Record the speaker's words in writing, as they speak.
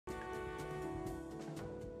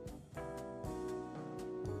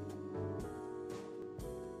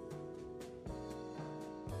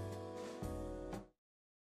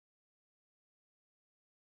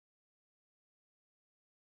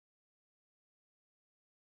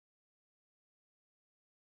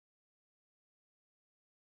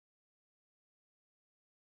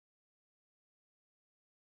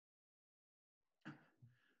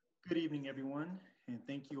Good evening, everyone, and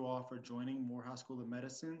thank you all for joining Morehouse School of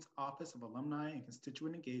Medicine's Office of Alumni and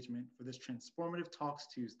Constituent Engagement for this Transformative Talks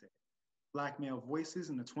Tuesday, Black Male Voices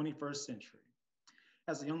in the 21st Century.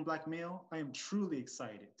 As a young Black male, I am truly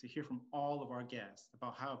excited to hear from all of our guests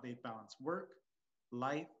about how they balance work,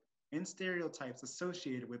 life, and stereotypes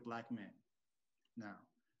associated with Black men. Now,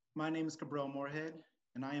 my name is Cabral Moorhead,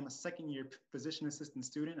 and I am a second-year physician assistant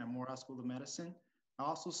student at Morehouse School of Medicine. I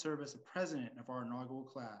also serve as the president of our inaugural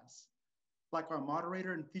class. Like our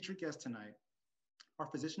moderator and featured guest tonight, our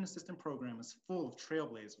physician assistant program is full of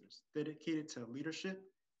trailblazers dedicated to leadership,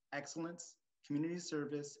 excellence, community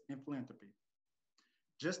service, and philanthropy.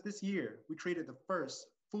 Just this year, we created the first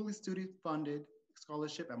fully student-funded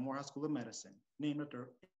scholarship at Morehouse School of Medicine, named after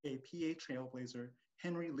a PA trailblazer,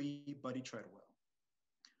 Henry Lee Buddy Treadwell.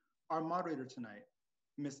 Our moderator tonight,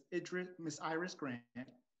 Miss Iris Grant,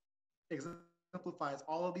 exemplifies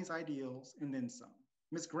all of these ideals and then some.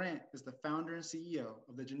 Ms. Grant is the founder and CEO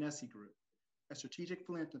of the Genesi Group, a strategic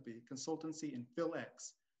philanthropy consultancy in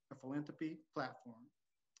PhilX, a philanthropy platform.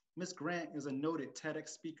 Ms. Grant is a noted TEDx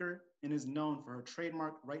speaker and is known for her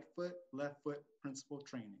trademark right foot, left foot principle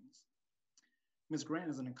trainings. Ms. Grant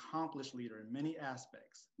is an accomplished leader in many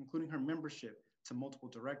aspects, including her membership to multiple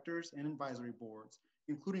directors and advisory boards,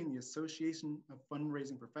 including the Association of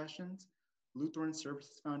Fundraising Professions, Lutheran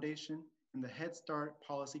Services Foundation, and the Head Start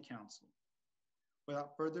Policy Council.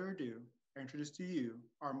 Without further ado, I introduce to you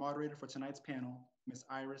our moderator for tonight's panel, Ms.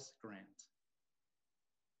 Iris Grant.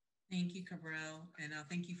 Thank you, Cabral, and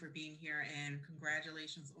thank you for being here, and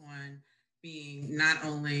congratulations on being not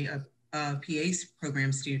only a PA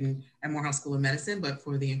program student at Morehouse School of Medicine, but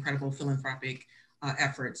for the incredible philanthropic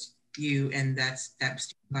efforts you and that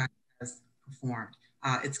student body has performed.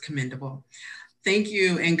 It's commendable. Thank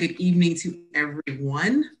you and good evening to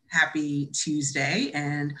everyone. Happy Tuesday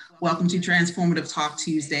and welcome to Transformative Talk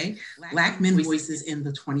Tuesday, Black Men Voices in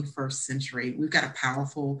the 21st Century. We've got a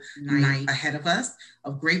powerful night ahead of us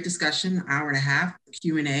of great discussion, hour and a half,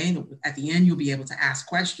 Q&A. At the end, you'll be able to ask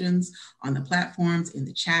questions on the platforms, in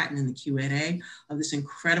the chat, and in the Q&A of this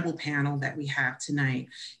incredible panel that we have tonight.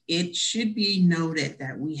 It should be noted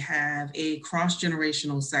that we have a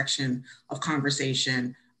cross-generational section of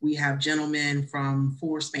conversation. We have gentlemen from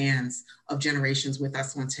 4 spans of generations with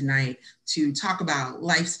us on tonight to talk about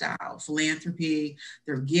lifestyle, philanthropy,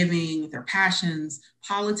 their giving, their passions,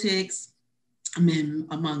 politics,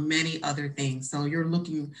 among many other things. So you're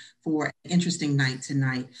looking for an interesting night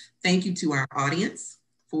tonight. Thank you to our audience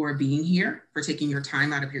for being here, for taking your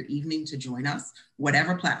time out of your evening to join us.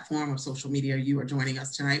 Whatever platform of social media you are joining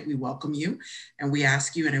us tonight, we welcome you and we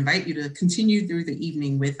ask you and invite you to continue through the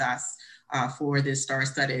evening with us. For this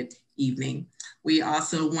star-studded evening. We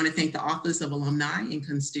also want to thank the Office of Alumni and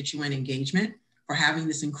Constituent Engagement for having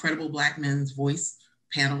this incredible Black Men's Voice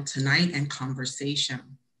panel tonight and conversation.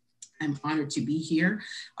 I'm honored to be here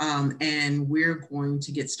and we're going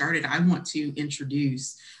to get started. I want to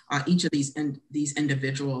introduce each of these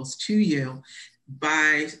individuals to you.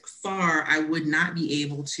 By far, I would not be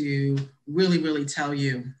able to really tell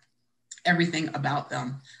you everything about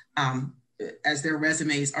them. As their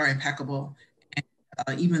resumes are impeccable,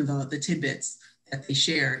 and even the tidbits that they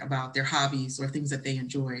shared about their hobbies or things that they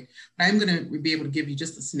enjoyed. But I'm gonna be able to give you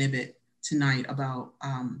just a snippet tonight about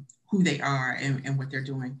who they are and what they're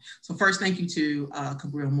doing. So first, thank you to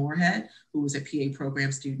Cabral Moorhead, who is a PA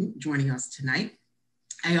program student joining us tonight.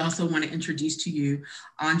 I also wanna introduce to you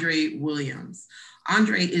Andre Williams.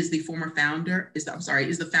 Andre is the founder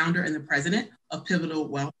and the president of Pivotal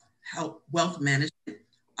Wealth Management.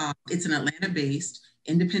 It's an Atlanta-based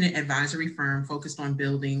independent advisory firm focused on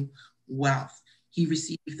building wealth. He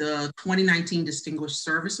received the 2019 Distinguished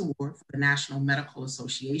Service Award for the National Medical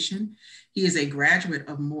Association. He is a graduate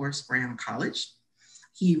of Morris Brown College.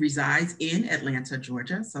 He resides in Atlanta,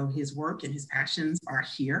 Georgia, so his work and his passions are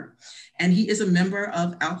here. And he is a member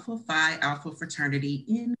of Alpha Phi Alpha Fraternity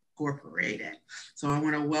Incorporated. So I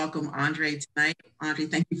want to welcome Andre tonight. Andre,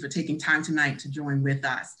 thank you for taking time tonight to join with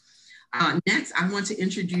us. Next, I want to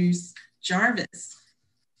introduce Jarvis.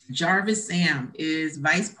 Jarvis Sam is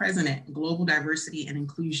Vice President, Global Diversity and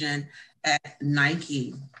Inclusion at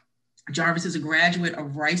Nike. Jarvis is a graduate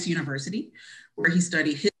of Rice University, where he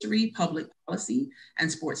studied history, public policy,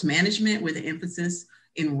 and sports management with an emphasis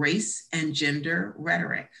in race and gender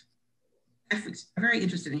rhetoric. I'm very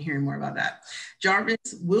interested in hearing more about that.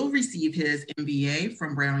 Jarvis will receive his MBA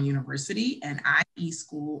from Brown University and IE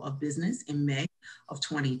School of Business in May of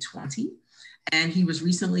 2020. And he was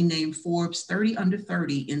recently named Forbes 30 Under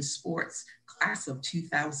 30 in Sports class of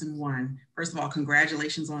 2001. First of all,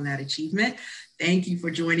 congratulations on that achievement. Thank you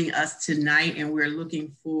for joining us tonight, and we're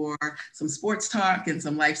looking for some sports talk and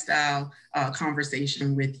some lifestyle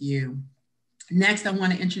conversation with you. Next, I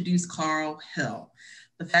want to introduce Carl Hill,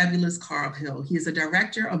 the fabulous Carl Hill. He is a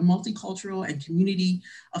director of multicultural and community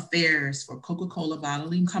affairs for Coca-Cola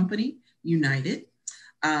Bottling Company, United,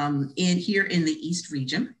 here in the East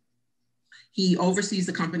region. He oversees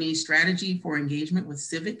the company's strategy for engagement with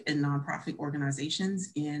civic and nonprofit organizations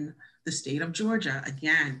in the state of Georgia.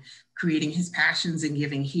 Again, creating his passions and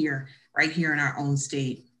giving here, right here in our own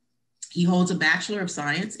state. He holds a Bachelor of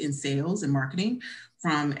Science in Sales and Marketing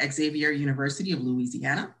from Xavier University of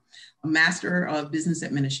Louisiana, a Master of Business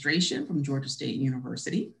Administration from Georgia State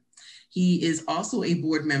University. He is also a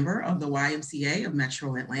board member of the YMCA of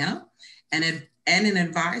Metro Atlanta and an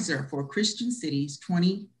advisor for Christian City's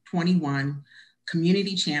 2021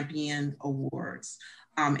 Community Champion Awards.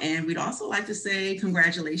 And we'd also like to say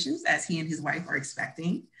congratulations, as he and his wife are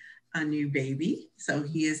expecting a new baby. So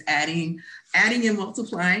he is adding and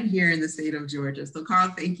multiplying here in the state of Georgia. So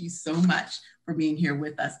Carl, thank you so much for being here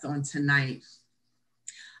with us on tonight.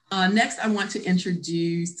 Next, I want to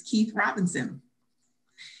introduce Keith Robinson.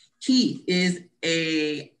 Keith is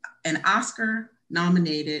an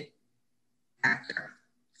Oscar-nominated actor.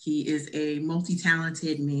 He is a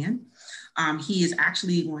multi-talented man. He is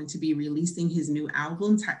actually going to be releasing his new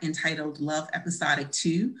album entitled Love Episodic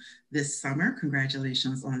 2 this summer.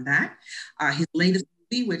 Congratulations on that. His latest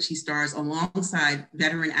movie, which he stars alongside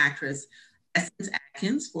veteran actress Essence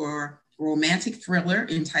Atkins for a romantic thriller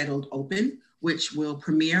entitled Open, which will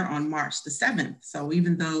premiere on March the 7th. So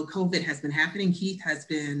even though COVID has been happening, Keith has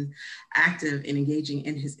been active in engaging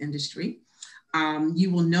in his industry.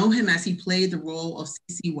 You will know him as he played the role of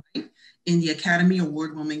C.C. White in the Academy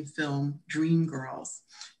Award-winning film Dreamgirls.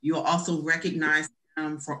 You'll also recognize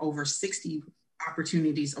him for over 60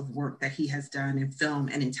 opportunities of work that he has done in film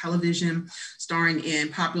and in television, starring in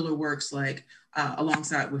popular works like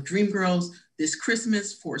alongside with Dreamgirls, This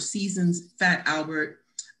Christmas, Four Seasons, Fat Albert,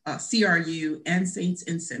 CRU, and Saints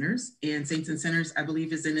and Sinners. And Saints and Sinners, I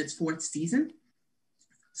believe, is in its 4th season.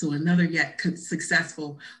 So another yet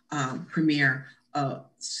successful premiere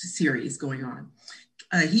series going on.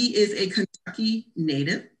 He is a Kentucky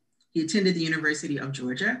native. He attended the University of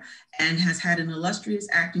Georgia and has had an illustrious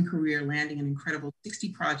acting career, landing an incredible 60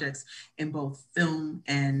 projects in both film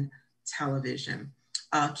and television.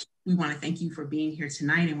 We want to thank you for being here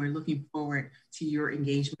tonight, and we're looking forward to your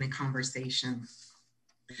engagement and conversation.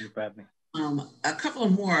 Thank you for having me. A couple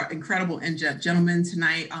of more incredible gentlemen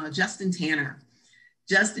tonight. Justin Tanner.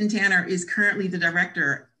 Justin Tanner is currently the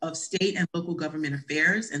Director of State and Local Government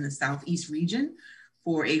Affairs in the Southeast region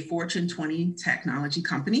for a Fortune 20 technology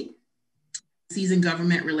company. Seasoned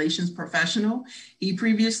government relations professional. He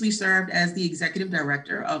previously served as the Executive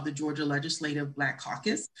Director of the Georgia Legislative Black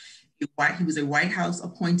Caucus. He was a White House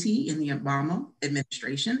appointee in the Obama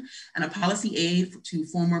administration and a policy aide to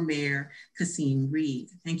former Mayor Kasim Reed.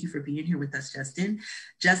 Thank you for being here with us, Justin.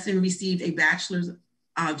 Justin received a bachelor's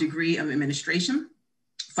degree of administration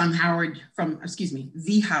from the Howard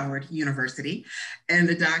University, and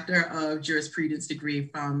the Doctor of Jurisprudence degree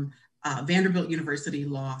from Vanderbilt University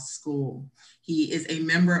Law School. He is a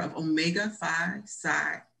member of Omega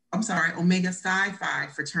Psi Phi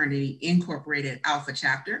Fraternity Incorporated Alpha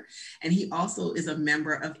Chapter, and he also is a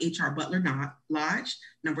member of H.R. Butler Lodge,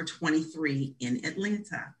 number 23 in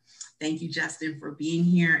Atlanta. Thank you, Justin, for being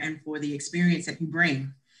here and for the experience that you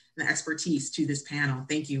bring, the expertise to this panel.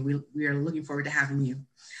 Thank you. We are looking forward to having you.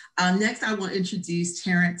 Next, I will introduce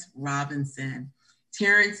Terrence Robinson.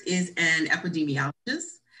 Terrence is an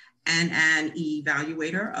epidemiologist and an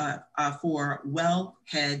evaluator for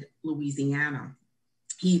Wellhead, Louisiana.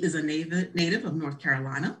 He is a native of North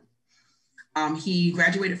Carolina. He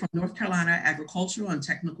graduated from North Carolina Agricultural and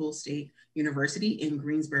Technical State University in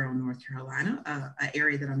Greensboro, North Carolina, an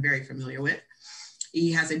area that I'm very familiar with.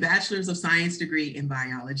 He has a Bachelor's of Science degree in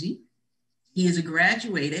biology. He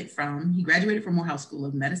graduated from Morehouse School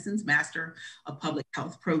of Medicine's Master of Public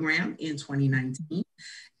Health program in 2019.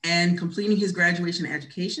 And completing his graduation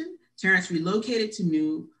education, Terrence relocated to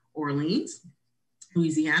New Orleans,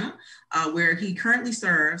 Louisiana, where he currently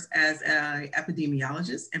serves as an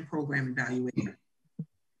epidemiologist and program evaluator.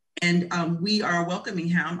 And we are welcoming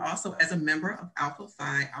him also as a member of Alpha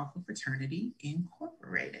Phi Alpha Fraternity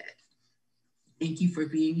Incorporated. Thank you for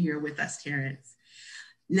being here with us, Terrence.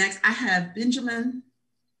 Next, I have Benjamin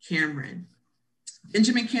Cameron.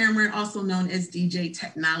 Benjamin Cameron, also known as DJ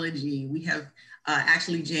Technology. We have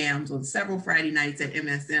actually jammed on several Friday nights at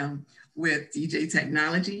MSM with DJ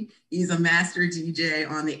Technology. He's a master DJ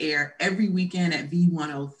on the air every weekend at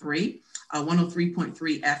V103.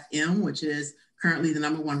 103.3 FM, which is currently the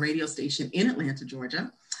 #1 radio station in Atlanta,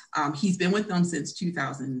 Georgia. He's been with them since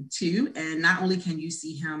 2002, and not only can you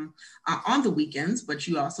see him on the weekends, but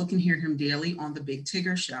you also can hear him daily on the Big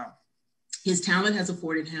Tigger Show. His talent has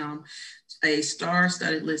afforded him a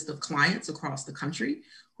star-studded list of clients across the country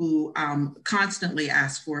who constantly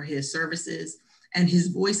ask for his services, and his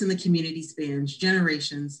voice in the community spans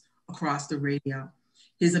generations across the radio.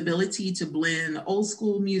 His ability to blend old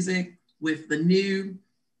school music with the new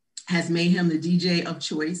has made him the DJ of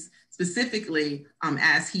choice, specifically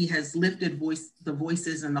as he has lifted the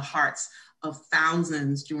voices and the hearts of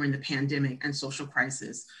thousands during the pandemic and social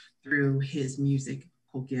crisis through his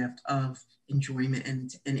musical gift of enjoyment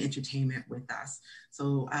and entertainment with us.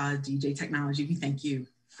 So DJ Technology, we thank you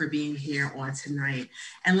for being here on tonight.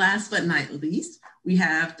 And last but not least, we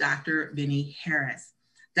have Dr. Vinnie Harris.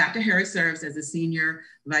 Dr. Harris serves as a Senior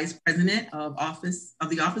Vice President of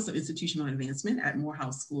the Office of Institutional Advancement at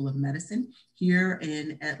Morehouse School of Medicine here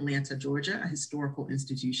in Atlanta, Georgia, a historical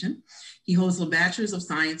institution. He holds a Bachelor's of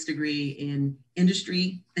Science degree in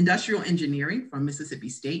Industrial Engineering from Mississippi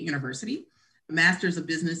State University, a Master's of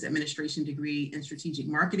Business Administration degree in Strategic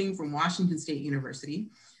Marketing from Washington State University,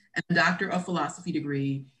 and a Doctor of Philosophy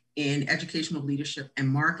degree in Educational Leadership and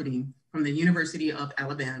Marketing from the University of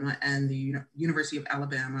Alabama and the University of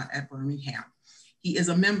Alabama at Birmingham. He is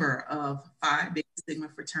a member of Phi Beta Sigma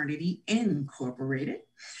Fraternity Incorporated.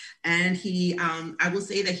 And I will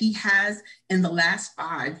say that he has, in the last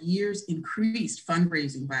 5 years, increased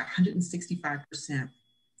fundraising by 165%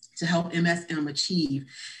 to help MSM achieve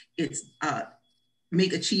its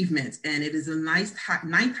make achievements, and it is the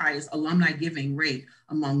ninth highest alumni giving rate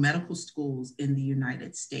among medical schools in the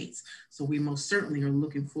United States. So we most certainly are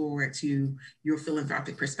looking forward to your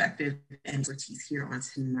philanthropic perspective and expertise here on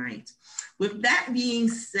tonight. With that being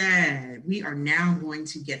said, we are now going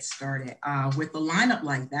to get started. With a lineup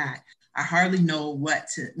like that, I hardly know what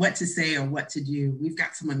to say or what to do. We've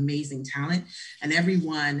got some amazing talent, and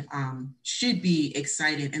everyone should be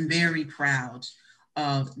excited and very proud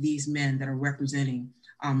of these men that are representing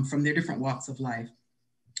from their different walks of life.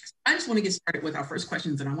 I just want to get started with our first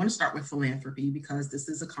questions, and I want to start with philanthropy because this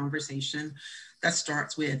is a conversation that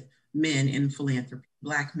starts with men in philanthropy,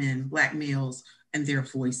 Black men, Black males, and their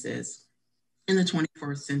voices in the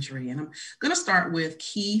 21st century. And I'm going to start with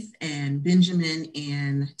Keith and Benjamin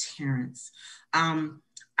and Terrence.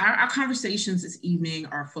 Our conversations this evening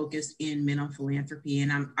are focused in men on philanthropy,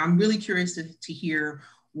 and I'm really curious to hear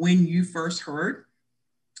when you first heard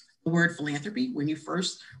the word philanthropy, when you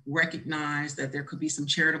first recognized that there could be some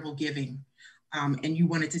charitable giving and you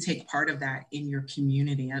wanted to take part of that in your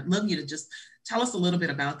community. I'd love you to just tell us a little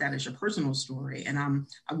bit about that as your personal story. And I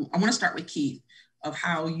want to start with Keith, of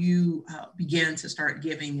how you began to start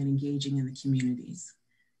giving and engaging in the communities.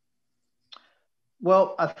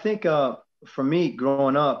 Well, I think for me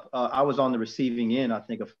growing up, I was on the receiving end, I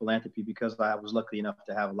think, of philanthropy because I was lucky enough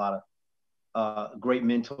to have a lot of great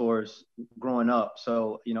mentors growing up.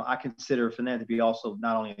 So, you know, I consider philanthropy also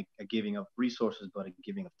not only a giving of resources, but a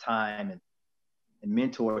giving of time and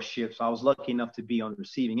mentorship. So I was lucky enough to be on the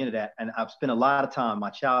receiving end of that. And I've spent a lot of time, my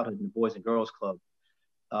childhood in the Boys and Girls Club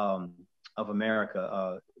of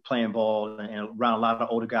America, playing ball and around a lot of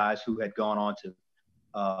older guys who had gone on to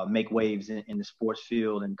make waves in the sports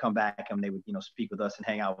field and come back, and they would, you know, speak with us and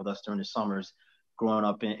hang out with us during the summers, growing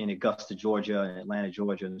up in Augusta, Georgia, and Atlanta,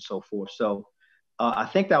 Georgia, and so forth. So I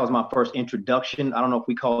think that was my first introduction. I don't know if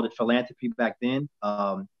we called it philanthropy back then,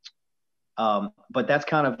 but that's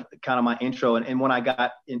kind of my intro. And when I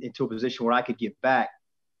got into a position where I could give back,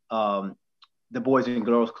 the Boys and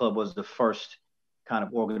Girls Club was the first kind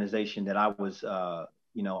of organization that I was,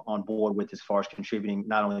 you know, on board with as far as contributing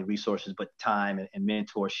not only resources, but time and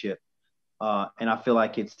mentorship. And I feel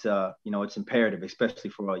like it's, you know, it's imperative,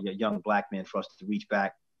 especially for young Black men, for us to reach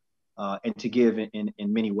back and to give in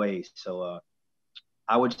many ways. So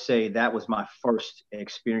I would say that was my first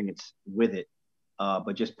experience with it,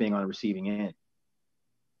 but just being on the receiving end.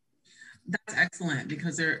 That's excellent,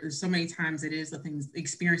 because there's so many times it is the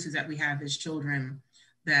experiences that we have as children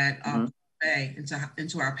that play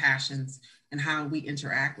into our passions and how we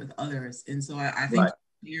interact with others. And so I think right.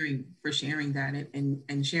 For sharing that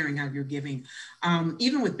and sharing how you're giving.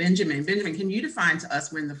 Even with Benjamin, can you define to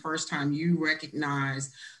us when the first time you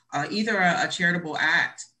recognized either a charitable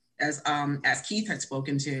act, as Keith had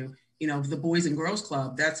spoken to, you know, the Boys and Girls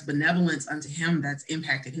Club, that's benevolence unto him that's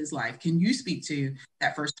impacted his life. Can you speak to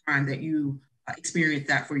that first time that you experienced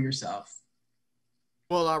that for yourself?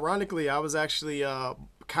 Well, ironically, I was actually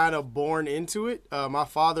kind of born into it. My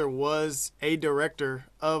father was a director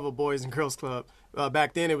of a Boys and Girls Club.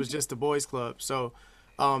 Back then, it was just a boys club. So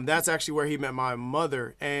That's actually where he met my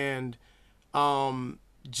mother. And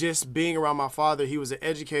just being around my father, he was an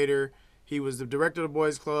educator. He was the director of the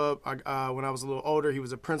boys club. When I was a little older, he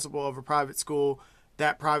was a principal of a private school.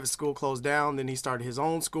 That private school closed down. Then he started his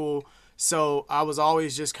own school. So I was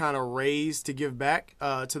always just kind of raised to give back,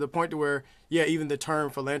 to the point to where, yeah, even the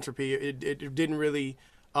term philanthropy, it didn't really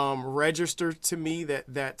register to me that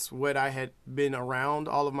that's what I had been around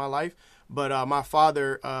all of my life. But my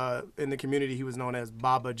father, in the community, he was known as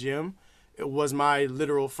Baba Jim. It was my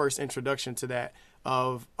literal first introduction to that,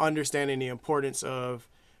 of understanding the importance of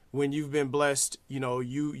when you've been blessed,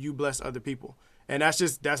 you bless other people. And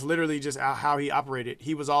that's literally just how he operated.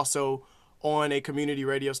 He was also on a community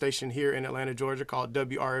radio station here in Atlanta, Georgia called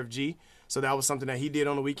WRFG. So that was something that he did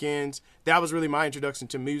on the weekends. That was really my introduction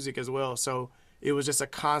to music as well. So it was just a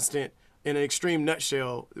constant, in an extreme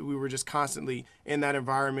nutshell, we were just constantly in that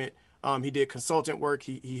environment. He did consultant work.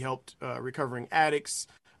 He helped recovering addicts.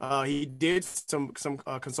 He did some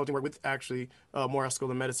consulting work with actually Morehouse School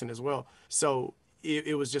of Medicine as well. So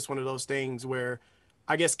it was just one of those things where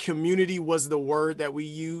I guess community was the word that we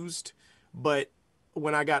used. But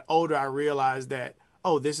when I got older, I realized that,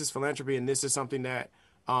 oh, this is philanthropy, and this is something that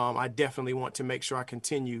I definitely want to make sure I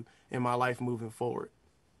continue in my life moving forward.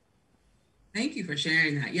 Thank you for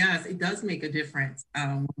sharing that. Yes, it does make a difference.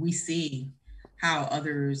 We see how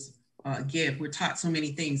others give. We're taught so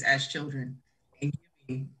many things as children, and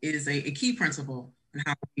giving is a key principle in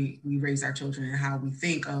how we raise our children and how we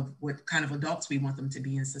think of what kind of adults we want them to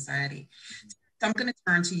be in society. So I'm going to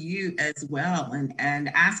turn to you as well and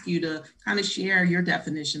ask you to kind of share your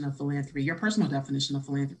definition of philanthropy, your personal definition of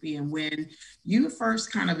philanthropy, and when you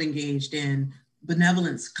first kind of engaged in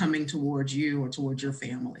benevolence coming towards you or towards your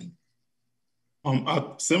family.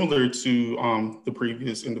 Similar to the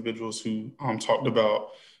previous individuals who talked about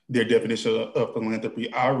their definition of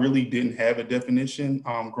philanthropy, I really didn't have a definition.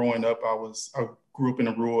 Growing up, I grew up in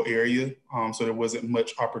a rural area, so there wasn't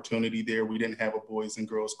much opportunity there. We didn't have a boys and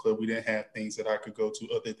girls club. We didn't have things that I could go to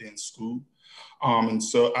other than school. And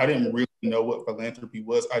so I didn't really know what philanthropy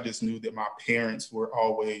was. I just knew that my parents were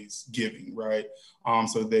always giving, right?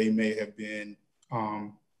 So they may have been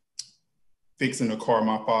fixing a car.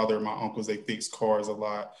 My father, my uncles, they fixed cars a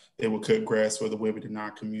lot. They would cut grass for the women in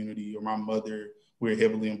our community. Or my mother, we're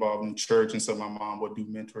heavily involved in church. And so my mom would do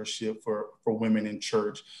mentorship for women in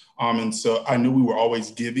church. And so I knew we were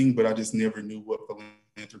always giving, but I just never knew what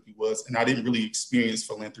philanthropy was. And I didn't really experience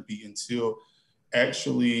philanthropy until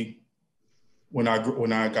actually when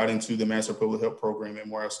I got into the Master Public Health program at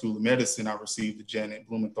Morehouse School of Medicine, I received the Janet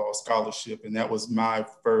Blumenthal Scholarship. And that was my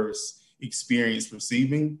first experience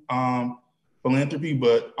receiving philanthropy,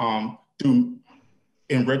 but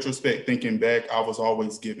in retrospect, thinking back, I was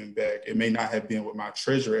always giving back. It may not have been with my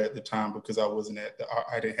treasurer at the time because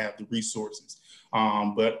I didn't have the resources.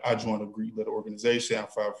 But I joined a Greek-led organization,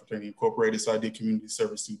 Alpha Fraternity Incorporated, so I did community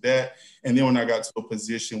service through that. And then when I got to a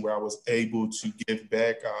position where I was able to give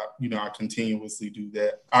back, I continuously do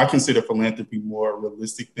that. I consider philanthropy more a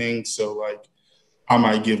realistic thing. So like, I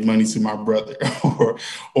might give money to my brother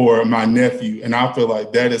or my nephew. And I feel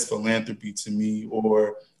like that is philanthropy to me,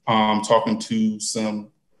 or talking to some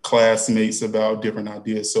classmates about different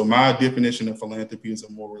ideas. So my definition of philanthropy is a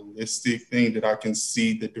more realistic thing that I can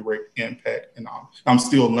see the direct impact. And I'm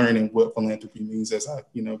still learning what philanthropy means as I,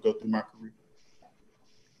 go through my career.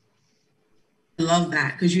 I love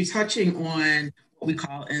that, because you're touching on what we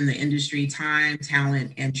call in the industry time,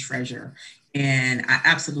 talent, and treasure. And I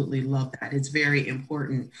absolutely love that. It's very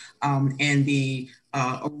important. And the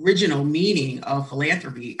original meaning of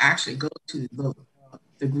philanthropy actually goes to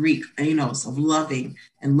the Greek anos of loving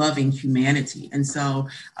and loving humanity. And so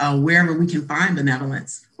wherever we can find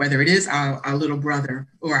benevolence, whether it is our little brother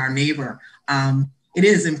or our neighbor, it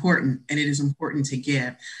is important, and it is important to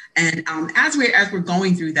give. And as we're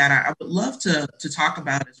going through that, I would love to talk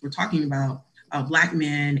about, as we're talking about Black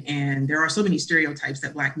men, and there are so many stereotypes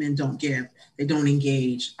that Black men don't give, they don't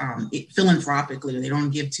engage philanthropically, or they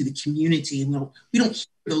don't give to the community. We don't hear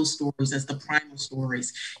those stories as the primal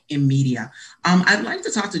stories in media. I'd like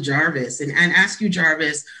to talk to Jarvis and ask you,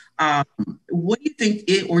 Jarvis, what do you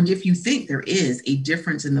think or if you think there is a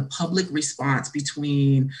difference in the public response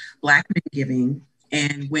between Black men giving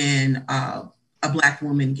and when a Black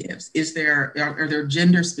woman gives? Are there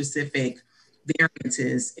gender specific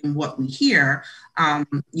variances in what we hear?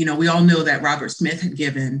 We all know that Robert Smith had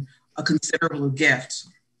given a considerable gift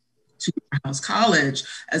to Morehouse College,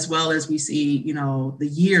 as well as we see, the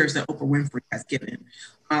years that Oprah Winfrey has given.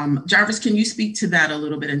 Jarvis, can you speak to that a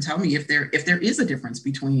little bit and tell me if there is a difference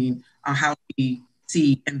between how we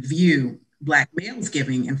see and view Black males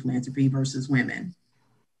giving in philanthropy versus women?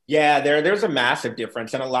 Yeah, there's a massive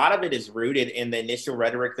difference. And a lot of it is rooted in the initial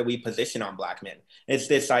rhetoric that we position on Black men. It's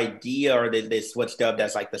this idea or this what's dubbed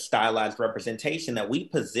as like the stylized representation that we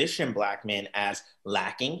position Black men as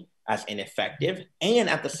lacking, as ineffective, and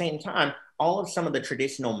at the same time, all of some of the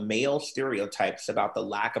traditional male stereotypes about the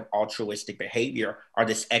lack of altruistic behavior or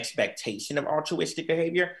this expectation of altruistic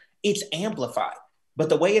behavior, it's amplified. But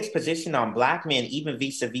the way it's positioned on Black men, even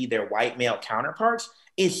vis-a-vis their white male counterparts,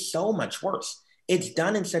 is so much worse. It's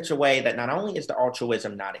done in such a way that not only is the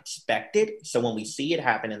altruism not expected, so when we see it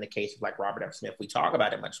happen in the case of like Robert F. Smith, we talk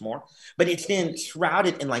about it much more, but it's then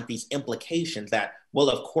shrouded in like these implications that, well,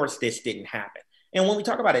 of course this didn't happen. And when we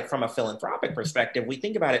talk about it from a philanthropic perspective, we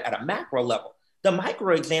think about it at a macro level. The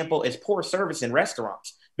micro example is poor service in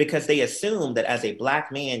restaurants because they assume that as a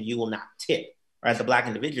Black man, you will not tip, or as a Black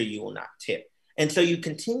individual, you will not tip. And so you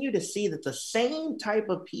continue to see that the same type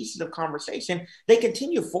of pieces of conversation, they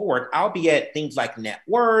continue forward, albeit things like net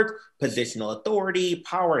worth, positional authority,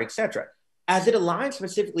 power, etc. As it aligns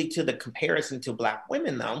specifically to the comparison to Black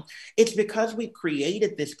women, though, it's because we've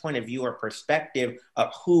created this point of view or perspective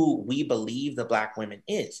of who we believe the Black women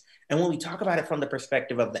is. And when we talk about it from the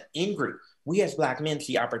perspective of the in-group, we as Black men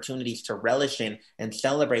see opportunities to relish in and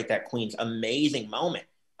celebrate that queen's amazing moment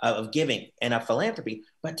of giving and of philanthropy.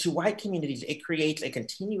 But to white communities, it creates a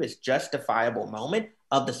continuous justifiable moment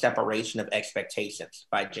of the separation of expectations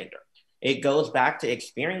by gender. It goes back to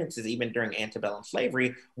experiences even during antebellum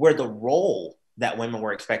slavery, where the role that women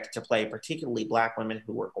were expected to play, particularly Black women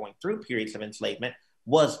who were going through periods of enslavement,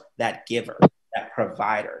 was that giver, that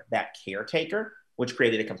provider, that caretaker, which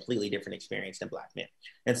created a completely different experience than Black men.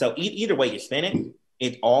 And so either way you spin it,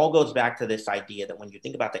 it all goes back to this idea that when you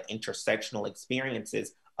think about the intersectional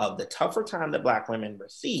experiences of the tougher time that Black women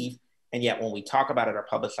receive, and yet when we talk about it or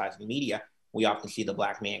publicize in media, we often see the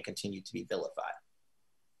Black man continue to be vilified.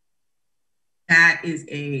 That is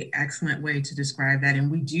an excellent way to describe that. And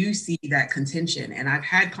we do see that contention. And I've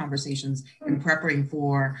had conversations in preparing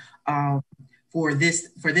for this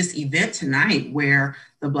event tonight where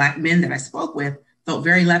the Black men that I spoke with felt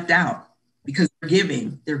very left out because they're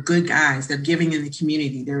giving, they're good guys, they're giving in the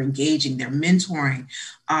community, they're engaging, they're mentoring,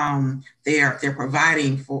 they're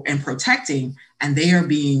providing for and protecting, and they are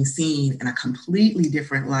being seen in a completely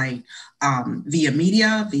different light via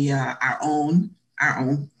media, via our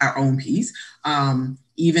own piece.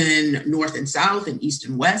 Even North and South and East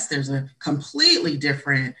and West, there's a completely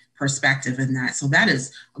different perspective in that. So that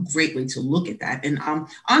is a great way to look at that. And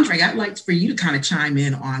Andre, I'd like for you to kind of chime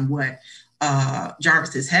in on what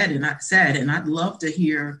Jarvis has said, and I'd love to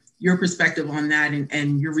hear your perspective on that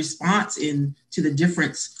and your response to the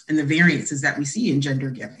difference and the variances that we see in gender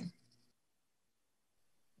giving.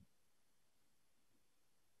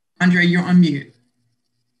 Andre, you're on mute.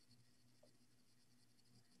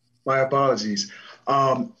 My apologies.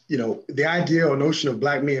 The idea or notion of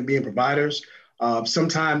Black men being providers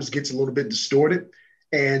sometimes gets a little bit distorted.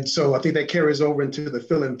 And so I think that carries over into the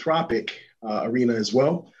philanthropic arena as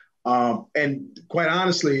well. And quite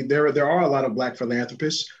honestly, there are a lot of Black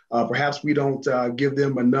philanthropists. Perhaps we don't give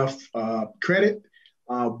them enough credit,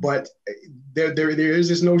 but there is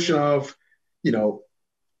this notion of,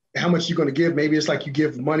 how much you're going to give. Maybe it's like you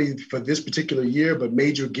give money for this particular year, but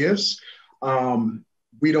major gifts.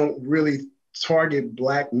 We don't really target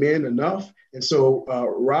Black men enough. And so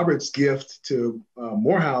Robert's gift to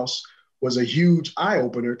Morehouse was a huge eye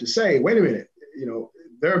opener to say, wait a minute,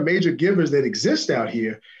 there are major givers that exist out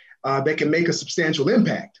here that can make a substantial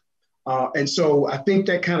impact. And so I think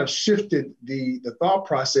that kind of shifted the thought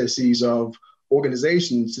processes of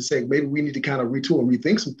organizations to say, maybe we need to kind of retool and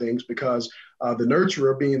rethink some things, because the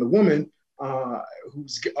nurturer being the woman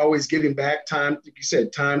who's always giving back time, like you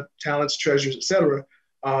said, time, talents, treasures, et cetera,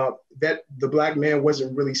 that the Black man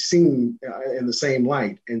wasn't really seen in the same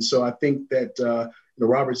light. And so I think that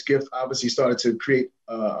Robert's gift obviously started to create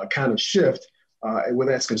a kind of shift where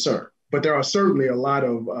that's concerned. But there are certainly a lot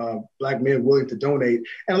of Black men willing to donate,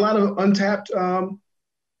 and a lot of untapped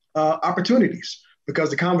opportunities,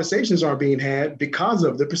 because the conversations aren't being had because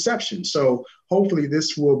of the perception. So hopefully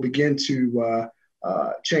this will begin to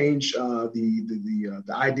change the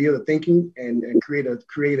idea, the thinking, and create a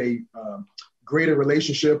greater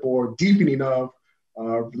relationship or deepening of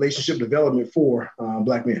relationship development for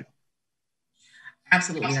Black men.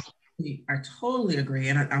 Absolutely. I totally agree.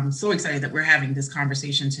 And I'm so excited that we're having this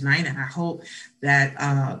conversation tonight. And I hope that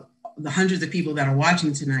the hundreds of people that are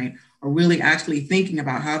watching tonight are really actually thinking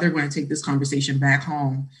about how they're going to take this conversation back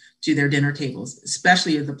home to their dinner tables,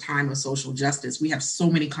 especially at the time of social justice. We have so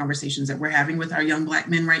many conversations that we're having with our young Black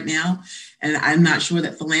men right now. And I'm not sure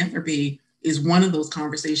that philanthropy is one of those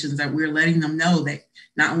conversations that we're letting them know that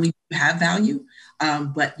not only do you have value,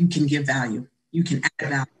 but you can give value. You can add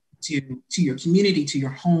value to your community, to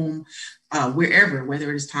your home, wherever,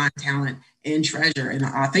 whether it is time, talent, and treasure. And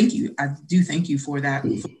I thank you. I do thank you for that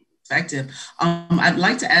perspective. I'd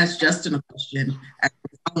like to ask Justin a question,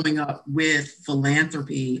 following up with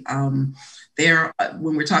philanthropy. When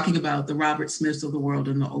we're talking about the Robert Smiths of the world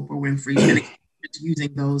and the Oprah Winfrey, and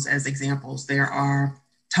using those as examples, there are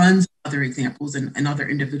tons of other examples and other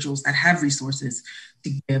individuals that have resources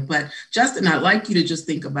to give. But Justin, I'd like you to just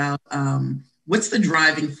think about what's the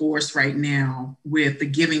driving force right now with the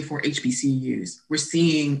giving for HBCUs? We're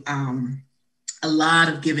seeing a lot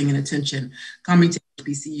of giving and attention coming to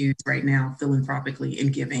HBCUs right now, philanthropically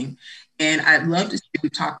in giving. And I'd love to see you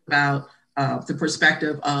talk about the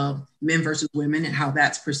perspective of men versus women and how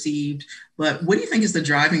that's perceived. But what do you think is the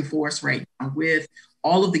driving force right now with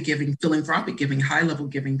all of the giving, philanthropic giving, high-level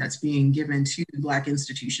giving that's being given to Black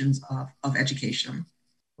institutions of education?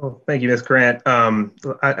 Well, thank you, Ms. Grant. I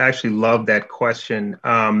actually love that question.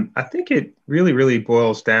 I think it really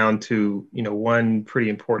boils down to, one pretty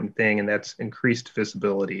important thing, and that's increased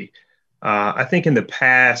visibility. I think in the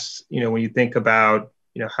past, when you think about,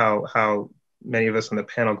 how many of us on the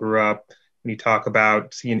panel grew up, when you talk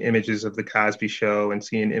about seeing images of the Cosby Show and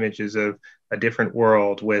seeing images of a different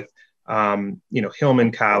world with,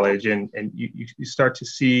 Hillman College, and you start to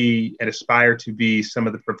see and aspire to be some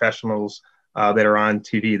of the professionals that are on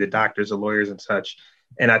TV, the doctors, the lawyers, and such.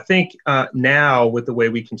 And I think now with the way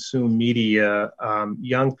we consume media,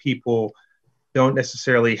 young people don't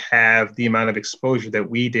necessarily have the amount of exposure that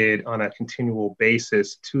we did on a continual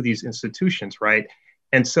basis to these institutions, right?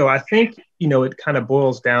 And so I think, it kind of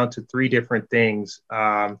boils down to three different things.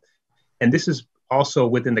 And this is also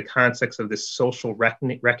within the context of this social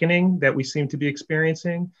reckoning that we seem to be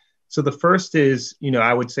experiencing. So the first is,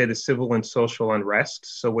 I would say the civil and social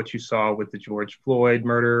unrest. So what you saw with the George Floyd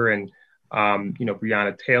murder and,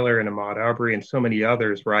 Breonna Taylor and Ahmaud Arbery and so many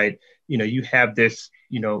others, right? You have this,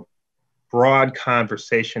 broad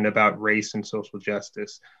conversation about race and social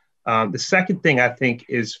justice. The second thing I think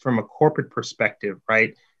is from a corporate perspective,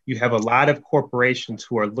 right? You have a lot of corporations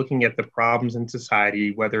who are looking at the problems in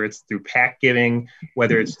society, whether it's through PAC giving,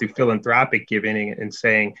 whether it's through philanthropic giving, and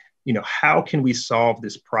saying, how can we solve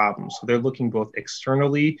this problem? So they're looking both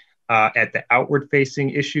externally at the outward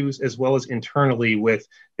facing issues as well as internally with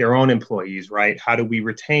their own employees, right? How do we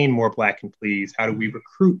retain more Black employees? How do we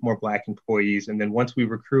recruit more Black employees? And then once we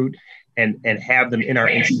recruit and have them in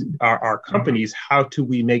our companies, how do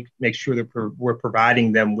we make sure that we're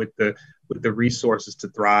providing them with the resources to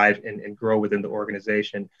thrive and grow within the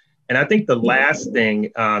organization? And I think the last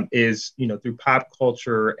thing is, through pop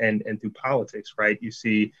culture and through politics, right? You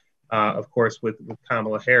see, of course, with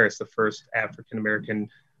Kamala Harris, the first African-American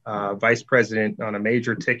vice president on a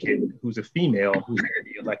major ticket who's a female who's going to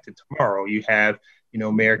be elected tomorrow. You have,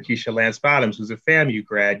 Mayor Keisha Lance Bottoms, who's a FAMU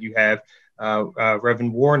grad. You have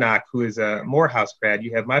Reverend Warnock, who is a Morehouse grad.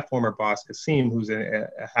 You have my former boss, Kasim, who's a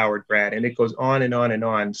Howard grad, and it goes on and on and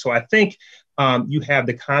on. So I think you have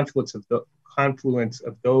the confluence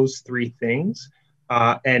of those three things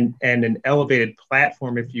and an elevated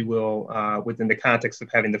platform, if you will, within the context of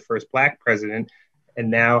having the first Black president and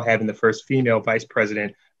now having the first female vice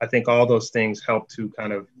president. I think all those things help to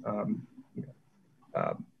kind of,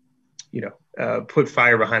 put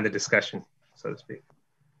fire behind the discussion, so to speak.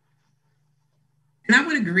 And I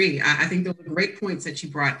would agree. I think those are great points that you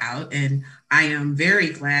brought out. And I am very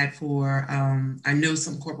glad for, I know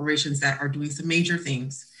some corporations that are doing some major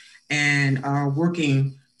things and are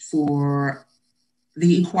working for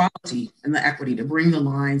the equality and the equity to bring the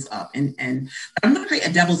lines up. And I'm going to play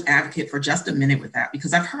a devil's advocate for just a minute with that,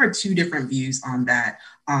 because I've heard two different views on that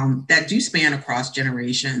that do span across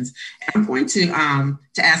generations. And I'm going to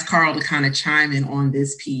ask Carl to kind of chime in on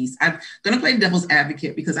this piece. I'm going to play devil's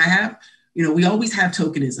advocate because I have, we always have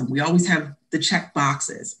tokenism. We always have the check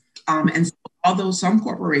boxes. And so although some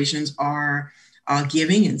corporations are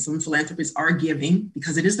giving and some philanthropists are giving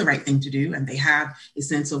because it is the right thing to do, and they have a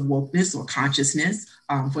sense of wokeness or consciousness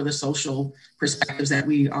for the social perspectives that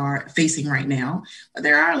we are facing right now. But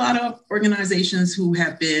there are a lot of organizations who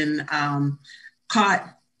have been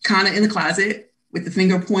caught kind of in the closet with the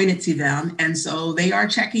finger pointed to them. And so they are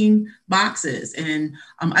checking boxes. And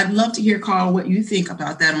I'd love to hear, Carl, what you think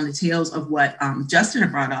about that on the tails of what Justin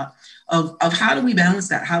had brought up of how do we balance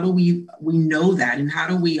that? How do we know that? And how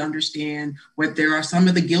do we understand what there are some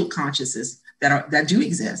of the guilt consciousness that do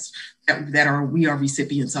exist that we are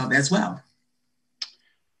recipients of as well?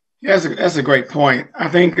 Yeah, that's a great point. I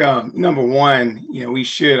think number one, we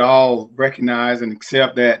should all recognize and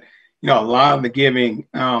accept that, a lot of the giving,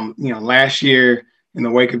 last year in the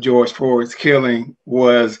wake of George Floyd's killing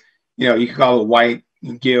was, you could call it white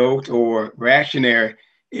guilt or reactionary.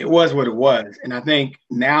 It was what it was. And I think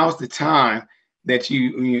now's the time that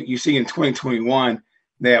you see in 2021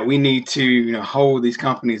 that we need to hold these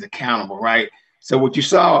companies accountable, right? So what you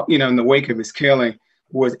saw in the wake of his killing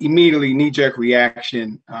was immediately knee-jerk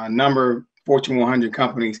reaction. Number Fortune 100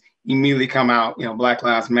 companies immediately come out, Black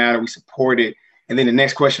Lives Matter, we support it. And then the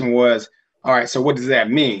next question was, all right, so what does that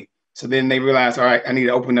mean? So then they realized, all right, I need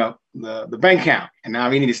to open up the bank account, and now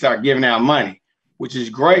we need to start giving out money, which is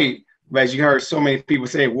great. But as you heard so many people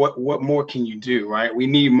say, what more can you do, right? We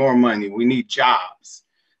need more money. We need jobs.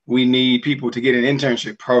 We need people to get in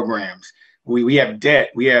internship programs. We have debt.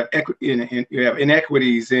 We have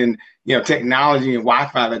inequities in technology and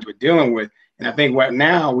Wi-Fi that we're dealing with. And I think right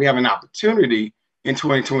now we have an opportunity in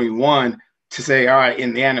 2021 to say, all right,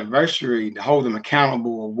 in the anniversary, to hold them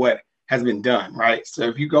accountable of what has been done, right? So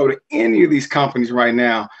if you go to any of these companies right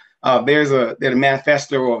now, there's a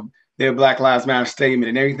manifesto of their Black Lives Matter statement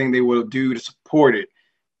and everything they will do to support it.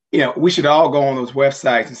 We should all go on those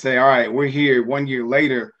websites and say, all right, we're here 1 year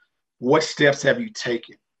later. What steps have you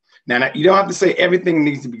taken? Now, you don't have to say everything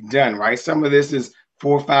needs to be done, right? Some of this is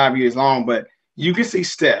 4 or 5 years long, but you can see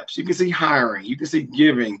steps, you can see hiring, you can see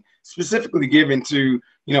giving, specifically giving to,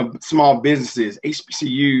 small businesses,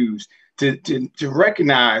 HBCUs, to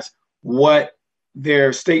recognize what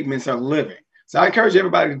their statements are living. So I encourage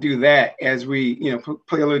everybody to do that as we,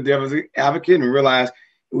 play a little devil's advocate and realize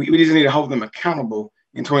we just need to hold them accountable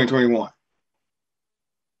in 2021.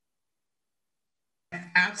 I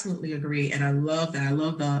absolutely agree. And I love that. I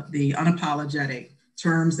love the unapologetic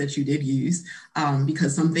terms that you did use,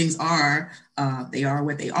 because some things they are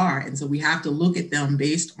what they are. And so we have to look at them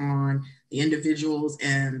based on the individuals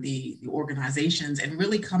and the organizations and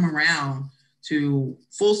really come around to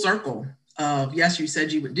full circle of, yes, you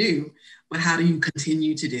said you would do, but how do you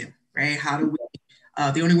continue to do, right? How do we,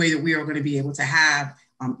 the only way that we are going to be able to have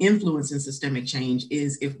influence in systemic change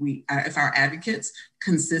is if our advocates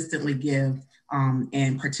consistently give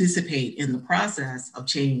and participate in the process of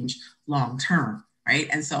change long term, right?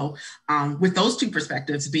 And so with those two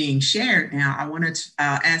perspectives being shared now, I want to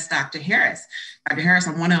ask Dr. Harris. Dr. Harris,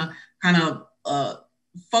 I want to kind of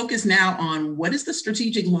focus now on what is the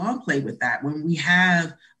strategic long play with that when we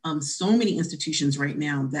have so many institutions right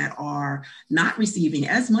now that are not receiving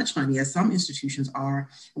as much money as some institutions are.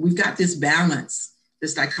 We've got this balance,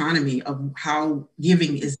 this dichotomy of how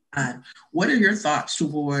giving is done. What are your thoughts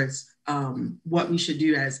towards what we should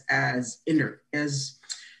do as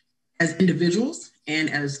individuals and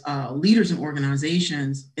as leaders in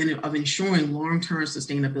organizations of ensuring long-term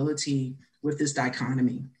sustainability with this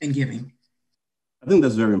dichotomy in giving? I think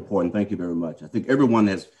that's very important. Thank you very much. I think everyone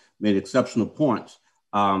has made exceptional points.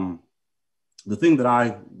 The thing that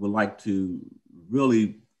I would like to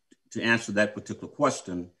answer that particular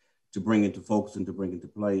question, to bring into focus and to bring into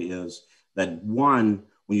play is that one,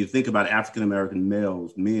 when you think about African-American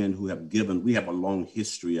men who have given, we have a long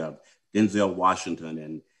history of Denzel Washington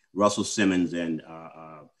and Russell Simmons and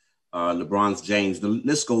LeBron James. The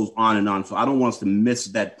list goes on and on. So I don't want us to miss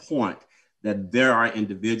that point that there are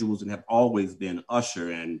individuals and have always been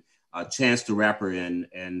Usher and Chance the Rapper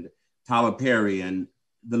and Tyler Perry, and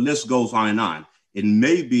the list goes on and on. It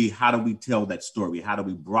may be, how do we tell that story? How do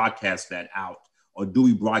we broadcast that out? Or do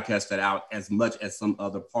we broadcast that out as much as some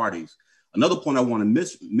other parties? Another point I want to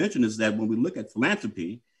mention is that when we look at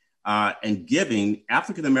philanthropy and giving,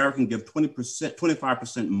 African-American give 20%,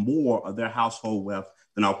 25% more of their household wealth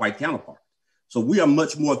than our white counterparts. So we are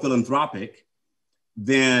much more philanthropic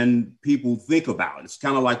than people think about. It's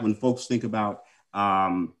kind of like when folks think about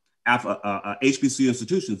HBCU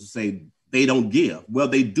institutions to say they don't give. Well,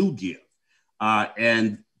 they do give.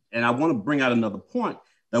 And I want to bring out another point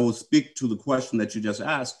that will speak to the question that you just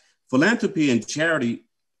asked. Philanthropy and charity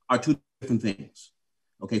are two different things.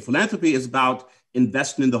 Okay, philanthropy is about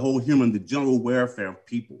investing in the whole human, the general welfare of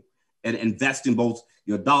people, and investing both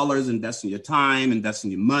your dollars, investing your time,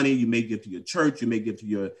 investing your money. You may give to your church, you may give to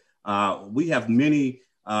your, we have many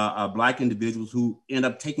Black individuals who end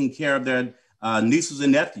up taking care of their nieces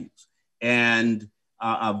and nephews and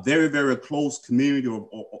a very, very close community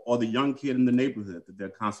or the young kid in the neighborhood that they're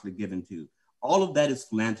constantly giving to. All of that is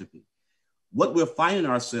philanthropy. What we're finding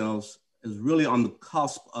ourselves is really on the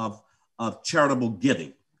cusp of charitable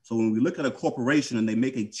giving. So when we look at a corporation and they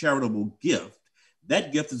make a charitable gift,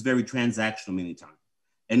 that gift is very transactional many times.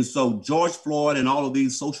 And so George Floyd and all of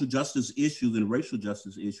these social justice issues and racial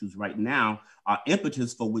justice issues right now are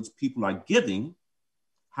impetus for which people are giving.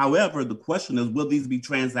 However, the question is, will these be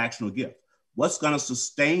transactional gifts? What's going to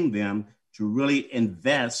sustain them to really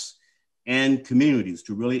invest in communities,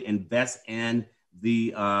 to really invest in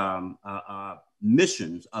the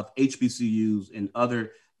missions of HBCUs and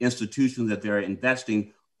other institutions that they're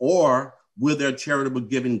investing, or will their charitable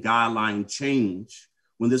giving guideline change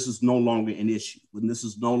when this is no longer an issue, when this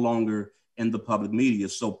is no longer in the public media?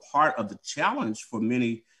 So part of the challenge for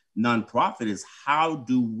many nonprofit is, how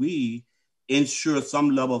do we ensure some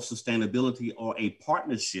level of sustainability or a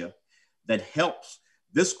partnership that helps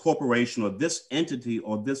this corporation or this entity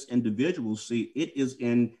or this individual see it is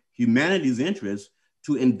in humanity's interest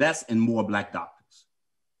to invest in more Black doctors,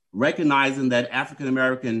 recognizing that African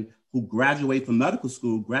American who graduate from medical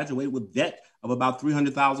school graduate with debt of about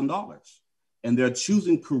 $300,000, and they're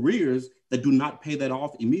choosing careers that do not pay that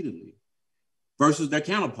off immediately versus their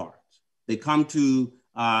counterparts. They come to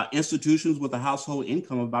institutions with a household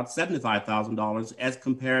income of about $75,000 as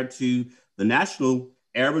compared to the national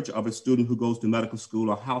average of a student who goes to medical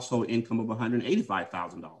school, a household income of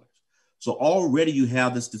 $185,000. So already you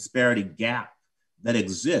have this disparity gap that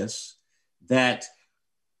exists, that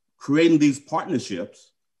creating these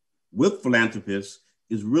partnerships with philanthropists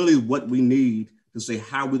is really what we need to say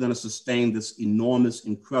how we're going to sustain this enormous,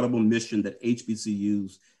 incredible mission that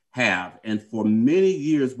HBCUs have. And for many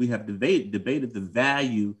years, we have debated the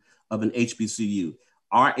value of an HBCU.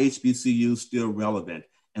 Are HBCUs still relevant?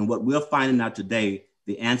 And what we're finding out today,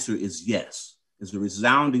 the answer is yes. It's a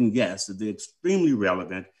resounding yes, that they're extremely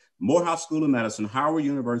relevant. Morehouse School of Medicine, Howard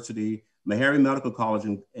University, Meharry Medical College,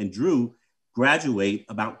 and Drew graduate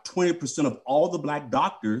about 20% of all the Black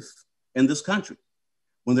doctors in this country.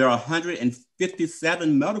 When there are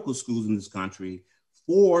 157 medical schools in this country,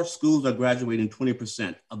 4 schools are graduating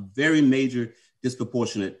 20%, a very major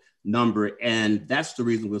disproportionate number. And that's the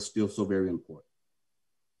reason we're still so very important.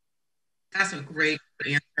 That's a great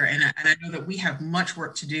answer. And I know that we have much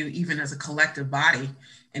work to do, even as a collective body,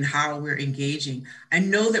 in how we're engaging. I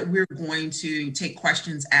know that we're going to take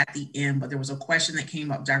questions at the end, but there was a question that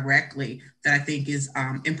came up directly that I think is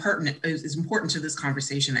important to this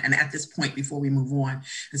conversation and at this point before we move on.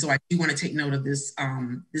 And so I do want to take note of this,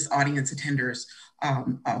 this audience attender's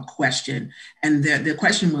question. And the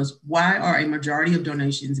question was, why are a majority of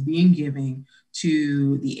donations being given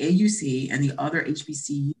to the AUC and the other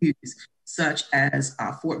HBCUs, such as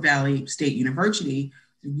Fort Valley State University,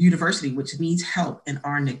 which needs help and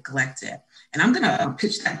are neglected? And I'm gonna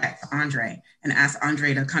pitch that back to Andre and ask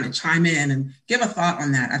Andre to kind of chime in and give a thought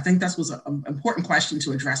on that. I think that was an important question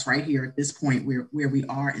to address right here at this point where we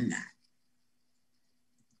are in that.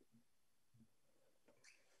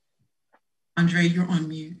 Andre, you're on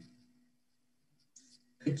mute.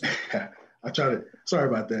 I try to, sorry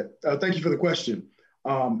about that. Thank you for the question.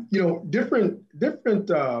 You know, different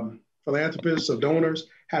philanthropists or donors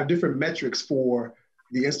have different metrics for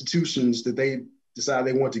the institutions that they decide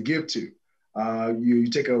they want to give to. You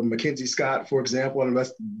take a Mackenzie Scott, for example, and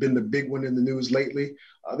that's been the big one in the news lately.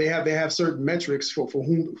 They have certain metrics for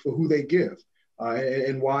who they give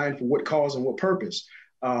and why and for what cause and what purpose.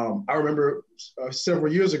 I remember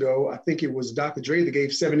several years ago, I think it was Dr. Dre that gave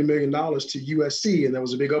 $70 million to USC, and there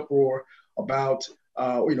was a big uproar about,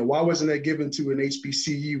 you know, why wasn't that given to an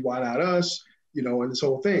HBCU? Why not us? You know, and this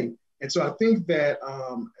whole thing. And so I think that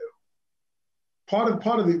part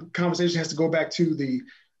of the conversation has to go back to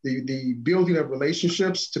the building of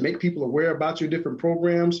relationships to make people aware about your different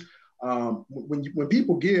programs. When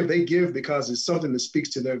people give, they give because it's something that speaks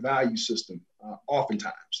to their value system,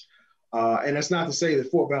 oftentimes. And that's not to say that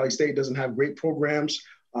Fort Valley State doesn't have great programs,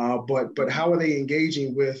 but how are they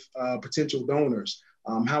engaging with potential donors?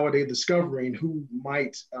 How are they discovering who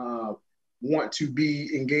might want to be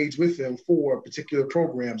engaged with them for particular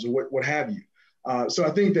programs or what have you? So I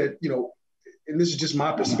think that, you know, and this is just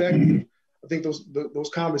my perspective, I think those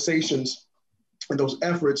conversations and those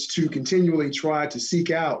efforts to continually try to seek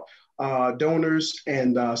out donors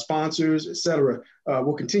and sponsors, et cetera,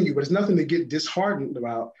 will continue, but it's nothing to get disheartened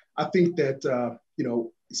about. I think that, you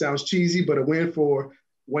know, it sounds cheesy, but a win for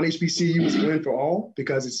one HBCU is a win for all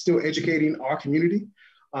because it's still educating our community.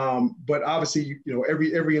 But obviously, you know,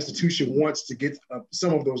 every institution wants to get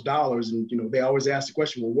some of those dollars, and you know, they always ask the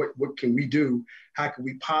question, well, what can we do? How can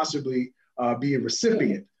we possibly be a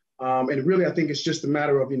recipient? And really, I think it's just a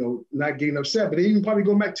matter of, you know, not getting upset, but even probably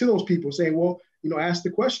going back to those people saying, well, you know, ask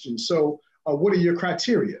the question. So, what are your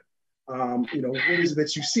criteria? You know, what is it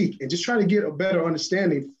that you seek? And just try to get a better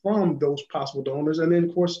understanding from those possible donors, and then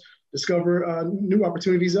of course discover new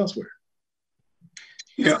opportunities elsewhere.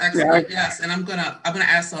 Yeah, excellent. Yes, and I'm gonna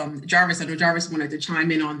ask Jarvis. I know Jarvis wanted to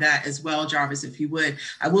chime in on that as well. Jarvis, if you would.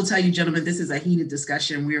 I will tell you, gentlemen, this is a heated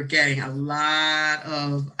discussion. We're getting a lot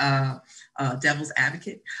of devil's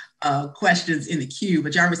advocate questions in the queue.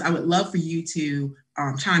 But Jarvis, I would love for you to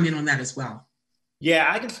chime in on that as well. Yeah,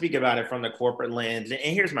 I can speak about it from the corporate lens. And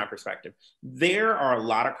here's my perspective. There are a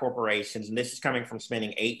lot of corporations, and this is coming from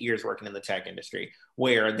spending 8 years working in the tech industry,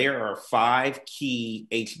 where there are 5 key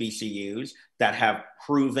HBCUs that have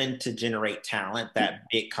proven to generate talent that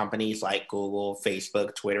big companies like Google,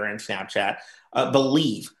 Facebook, Twitter, and Snapchat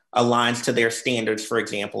believe aligns to their standards, for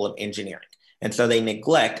example, of engineering. And so they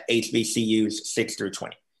neglect HBCUs 6 through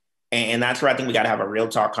 20. And that's where I think we got to have a real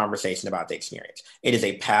talk conversation about the experience. It is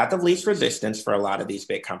a path of least resistance for a lot of these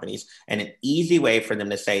big companies and an easy way for them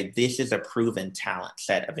to say, this is a proven talent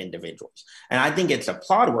set of individuals. And I think it's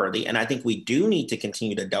applaud worthy. And I think we do need to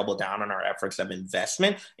continue to double down on our efforts of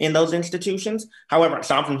investment in those institutions. However,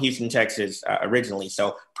 so I'm from Houston, Texas originally.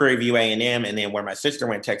 So Prairie View A&M, and then where my sister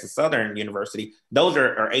went, Texas Southern University, those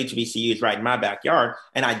are HBCUs right in my backyard.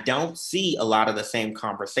 And I don't see a lot of the same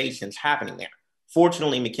conversations happening there.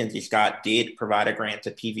 Fortunately, Mackenzie Scott did provide a grant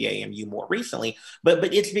to PVAMU more recently, but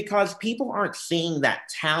it's because people aren't seeing that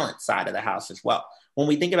talent side of the house as well. When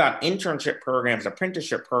we think about internship programs,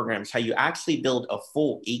 apprenticeship programs, how you actually build a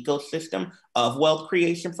full ecosystem of wealth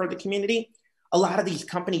creation for the community, a lot of these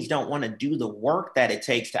companies don't want to do the work that it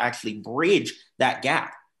takes to actually bridge that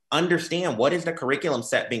gap. Understand what is the curriculum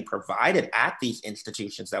set being provided at these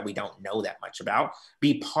institutions that we don't know that much about,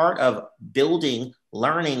 be part of building,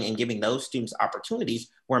 learning, and giving those students opportunities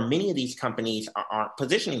where many of these companies aren't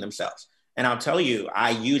positioning themselves. And I'll tell you, I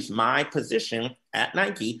use my position at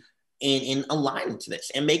Nike in aligning to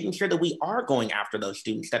this and making sure that we are going after those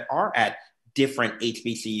students that are at different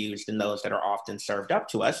HBCUs than those that are often served up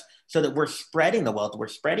to us, so that we're spreading the wealth, we're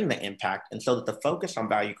spreading the impact, and so that the focus on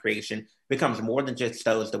value creation becomes more than just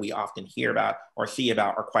those that we often hear about or see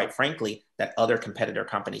about, or quite frankly, that other competitor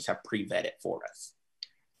companies have pre-vetted for us.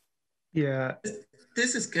 Yeah.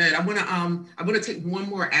 This is good. I want to take one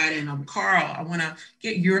more add-in. Carl, I want to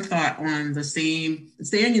get your thought on the same,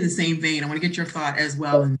 staying in the same vein. I want to get your thought as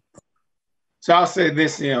well. So I'll say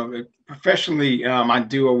this, professionally, I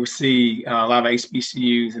do oversee a lot of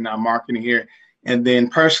HBCUs and our marketing here. And then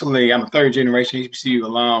personally, I'm a 3rd generation HBCU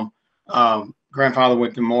alum. Grandfather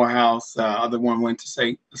went to Morehouse, other one went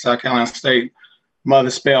to South Carolina State,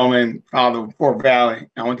 mother Spelman, father Fort Valley.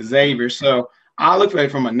 I went to Xavier. So I look at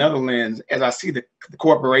it from another lens as I see the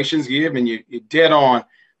corporations give, and you're dead on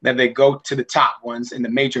that they go to the top ones in the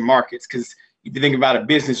major markets. Because if you think about a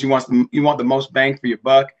business, you want the most bang for your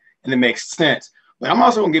buck, and it makes sense. But I'm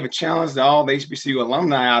also going to give a challenge to all the HBCU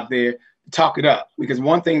alumni out there to talk it up. Because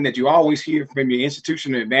one thing that you always hear from your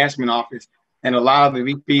institutional advancement office and a lot of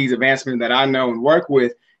the VPs advancement that I know and work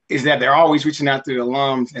with is that they're always reaching out to the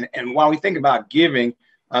alums. And while we think about giving,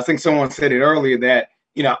 I think someone said it earlier that,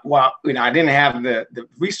 I didn't have the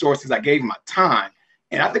resources, I gave my time.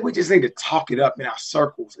 And I think we just need to talk it up in our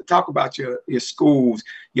circles and talk about your schools,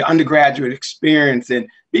 your undergraduate experience, and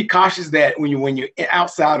be cautious that when you're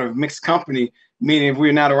outside of mixed company, meaning if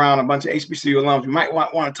we're not around a bunch of HBCU alums, we might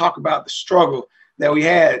want to talk about the struggle that we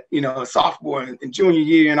had, sophomore and junior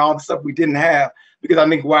year and all the stuff we didn't have. Because I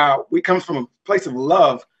think while we come from a place of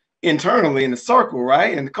love internally in the circle,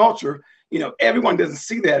 right, and the culture, everyone doesn't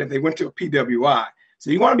see that if they went to a PWI. So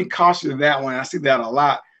you want to be cautious of that one. I see that a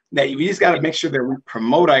lot. That you just got to make sure that we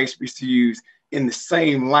promote our HBCUs in the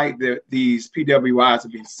same light that these PWIs are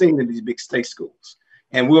being seen in these big state schools.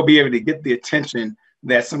 And we'll be able to get the attention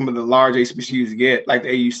that some of the large HBCUs get, like the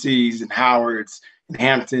AUCs and Howards and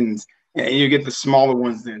Hamptons, and you get the smaller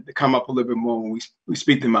ones to come up a little bit more when we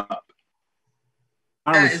speed them up.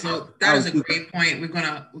 That is a great point. We're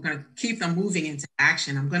gonna keep them moving into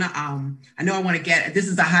action. I know I want to get, this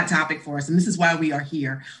is a hot topic for us, and this is why we are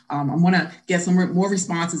here. I want to get some more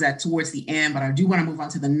responses towards the end, but I do want to move on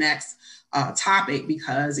to the next topic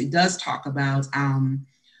because it does talk about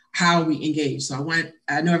how we engage. So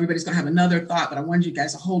I know everybody's gonna have another thought, but I wanted you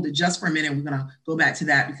guys to hold it just for a minute. We're gonna go back to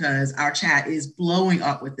that because our chat is blowing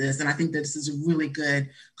up with this. And I think that this is a really good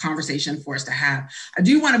conversation for us to have. I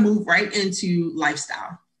do wanna move right into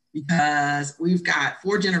lifestyle because we've got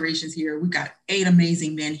 4 generations here. We've got 8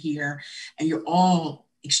 amazing men here, and you're all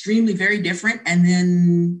extremely very different and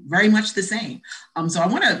then very much the same. So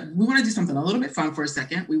we wanna do something a little bit fun for a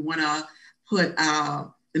second. We wanna put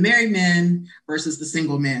the married men versus the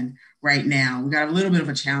single men right now. We got a little bit of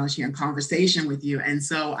a challenge here in conversation with you. And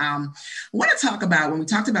so I want to talk about, when we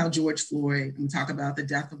talked about George Floyd, and we talked about the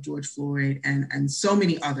death of George Floyd and so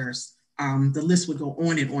many others, the list would go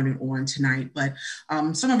on and on and on tonight. But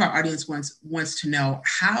some of our audience wants to know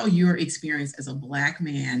how your experience as a Black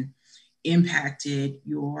man impacted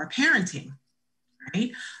your parenting.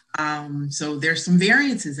 right? So there's some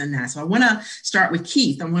variances in that. So I want to start with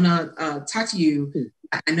Keith. I want to talk to you.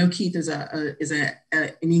 I know Keith is an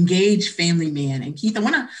engaged family man, and Keith, I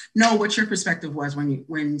want to know what your perspective was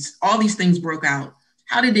when all these things broke out.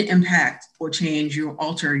 How did it impact or change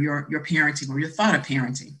alter your parenting or your thought of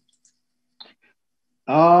parenting?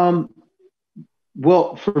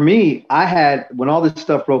 Well, for me, when all this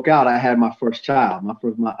stuff broke out, I had my first child.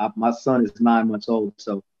 My son is 9 months old.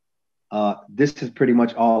 So this is pretty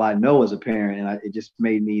much all I know as a parent. And it just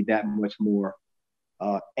made me that much more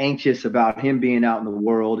anxious about him being out in the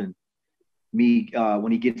world, and me,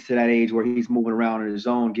 when he gets to that age where he's moving around on his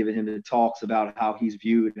own, giving him the talks about how he's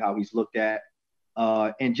viewed, how he's looked at,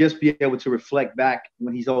 and just be able to reflect back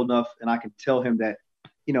when he's old enough. And I can tell him that,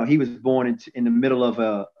 he was born in the middle of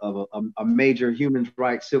a major human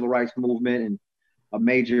rights, civil rights movement, and a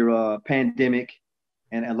major pandemic,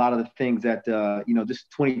 and a lot of the things that, this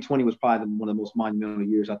 2020 was probably one of the most monumental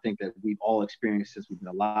years I think that we've all experienced since we've been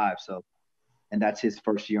alive. So, and that's his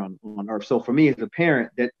first year on earth. So for me as a parent,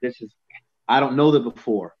 I don't know that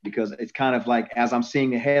before, because it's kind of like, as I'm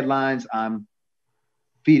seeing the headlines, I'm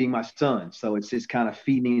feeding my son. So it's just kind of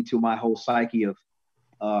feeding into my whole psyche of,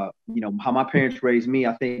 how my parents raised me.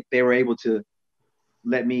 I think they were able to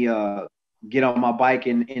let me get on my bike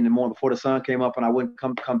in the morning before the sun came up, and I wouldn't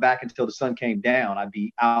come back until the sun came down. I'd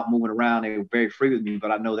be out moving around. They were very free with me,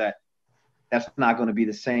 but I know that that's not going to be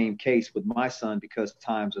the same case with my son, because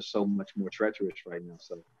times are so much more treacherous right now.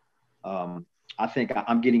 So I think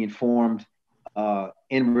I'm getting informed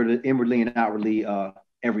inwardly and outwardly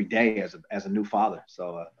every day as a new father.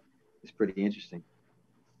 So it's pretty interesting.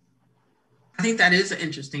 I think that is an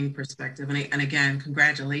interesting perspective. And again,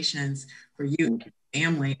 congratulations for you and your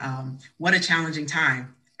family. What a challenging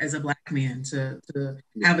time as a Black man to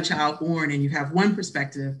have a child born, and you have one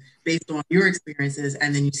perspective based on your experiences,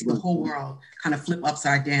 and then you see the whole world kind of flip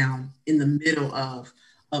upside down in the middle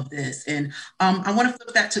of this. And I want to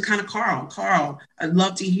flip that to kind of Carl. Carl, I'd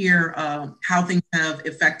love to hear how things have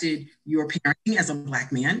affected your parenting as a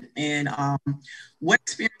Black man, and what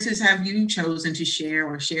experiences have you chosen to share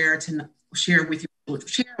or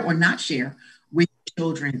not share with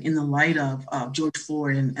children in the light of George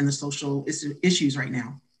Floyd and the social issues right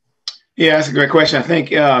now? Yeah, that's a great question. I think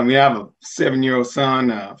we have a 7-year-old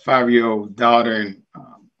son, a 5-year-old daughter, and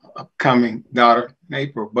upcoming daughter in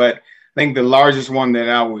April. But I think the largest one that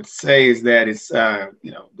I would say is that it's, the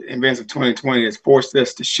events of 2020 has forced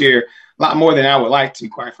us to share a lot more than I would like to,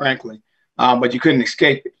 quite frankly. But you couldn't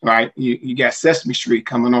escape it, right? You got Sesame Street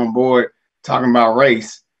coming on board talking about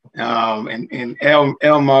race, and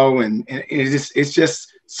Elmo, and it's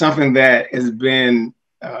just something that has been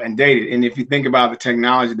inundated. And if you think about the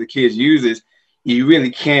technology the kids uses, you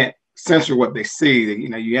really can't censor what they see.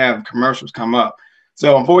 You have commercials come up.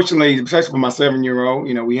 So unfortunately, especially with my 7-year-old,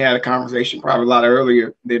 we had a conversation probably a lot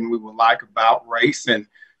earlier than we would like about race, and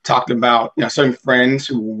talked about certain friends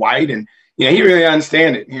who were white, and he really didn't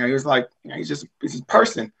understand it. He was like, he's a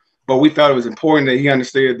person. But we felt it was important that he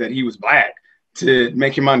understood that he was Black, to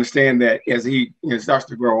make him understand that as he starts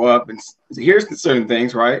to grow up and hears certain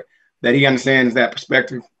things, right, that he understands that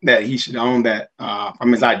perspective, that he should own that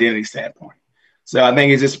from his identity standpoint. So I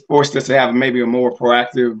think it's just forced us to have maybe a more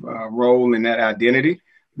proactive role in that identity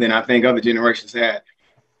than I think other generations had.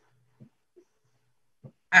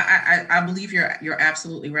 I believe you're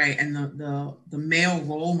absolutely right. And the male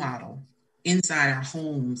role model inside our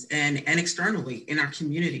homes and externally in our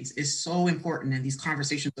communities is so important. And these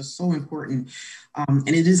conversations are so important. And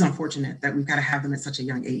it is unfortunate that we've got to have them at such a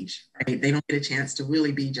young age, right? They don't get a chance to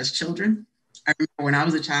really be just children. I remember when I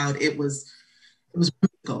was a child, it was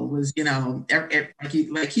whimsical. It was,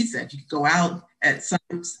 like he said, you could go out at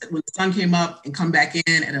when the sun came up and come back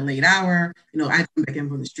in at a late hour. I come back in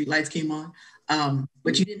when the street lights came on.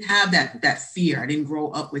 But you didn't have that fear. I didn't grow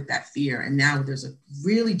up with that fear. And now there's a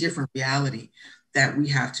really different reality that we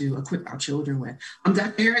have to equip our children with.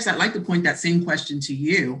 Dr. Harris, I'd like to point that same question to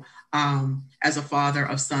you as a father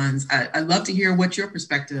of sons. I'd love to hear what your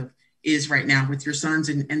perspective is right now with your sons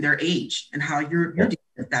and their age, and how you're dealing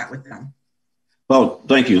with that with them. Well,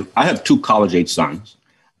 thank you. I have 2 college-age sons.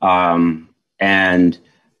 And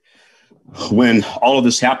when all of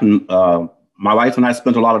this happened, my wife and I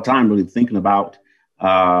spent a lot of time really thinking about,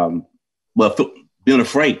 being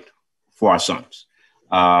afraid for our sons.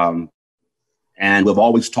 And we've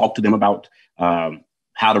always talked to them about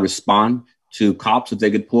how to respond to cops if they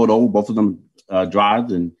get pulled over. Both of them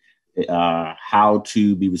drive, and how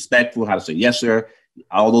to be respectful, how to say yes, sir,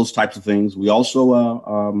 all those types of things. We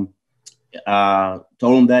also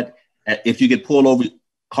told them that if you get pulled over,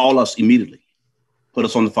 call us immediately, put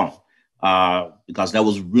us on the phone, because that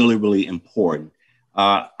was really, really important.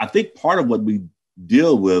 I think part of what we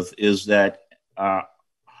deal with is that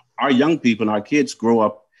our young people and our kids grow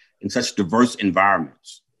up in such diverse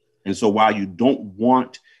environments. And so while you don't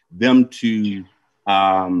want them to,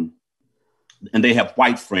 and they have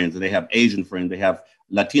white friends, and they have Asian friends, they have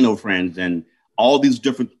Latino friends, and all these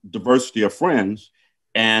different diversity of friends.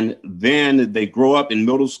 And then they grow up in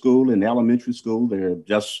middle school and elementary school, they're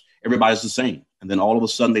just, everybody's the same. And then all of a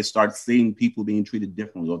sudden they start seeing people being treated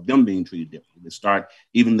differently, or them being treated differently. They start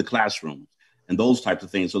even in the classroom and those types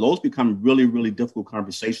of things. So those become really, really difficult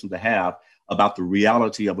conversations to have about the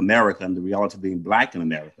reality of America and the reality of being Black in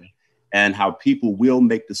America, and how people will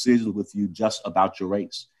make decisions with you just about your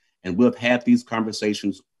race. And we've had these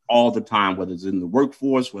conversations all the time, whether it's in the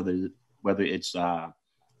workforce, whether it's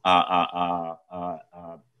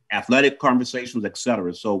athletic conversations, et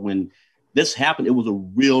cetera. So when this happened, it was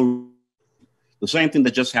the same thing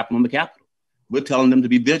that just happened on the Capitol. We're telling them to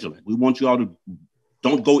be vigilant. We want you all to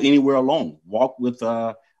don't go anywhere alone. Walk with,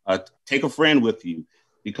 take a friend with you,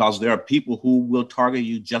 because there are people who will target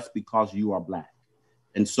you just because you are Black.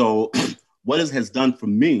 And so what it has done for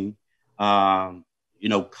me, coming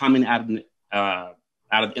out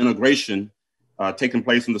of integration, taking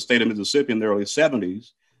place in the state of Mississippi in the early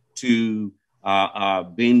 70s, to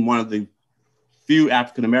being one of the few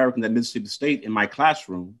African-Americans at Mississippi State in my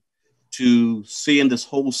classroom, to seeing this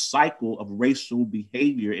whole cycle of racial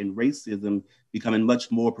behavior and racism becoming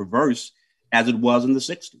much more perverse as it was in the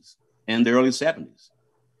 60s and the early 70s.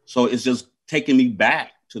 So it's just taking me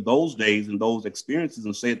back to those days and those experiences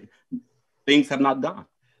and said, things have not gone.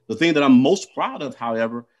 The thing that I'm most proud of,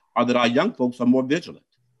 however, are that our young folks are more vigilant.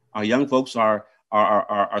 Our young folks are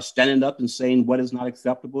standing up and saying what is not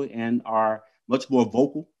acceptable and are much more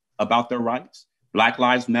vocal about their rights. Black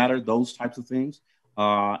Lives Matter, those types of things.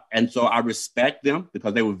 And so I respect them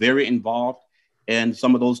because they were very involved in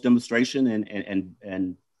some of those demonstrations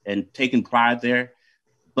and taking pride there.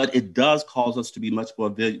 But it does cause us to be much more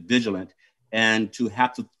vigilant and to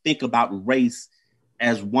have to think about race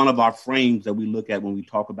as one of our frames that we look at when we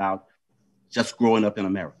talk about just growing up in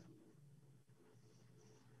America.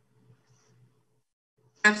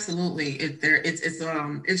 Absolutely.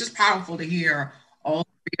 It's just powerful to hear all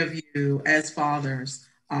three of you as fathers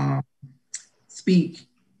speak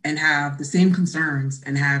and have the same concerns,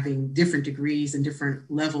 and having different degrees and different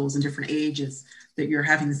levels and different ages that you're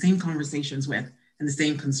having the same conversations with and the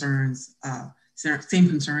same concerns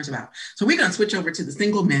about. So we're going to switch over to the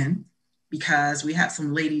single men, because we have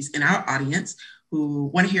some ladies in our audience who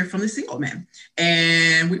want to hear from the single men.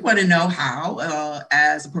 And we want to know how,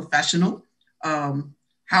 as a professional,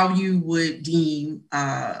 how you would deem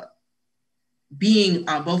being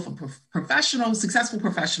both a professional, successful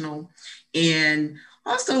professional, and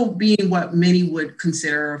also being what many would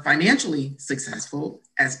consider financially successful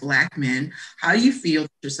as Black men. How do you feel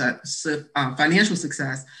that financial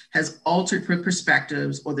success has altered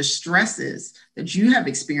perspectives or the stresses that you have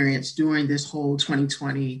experienced during this whole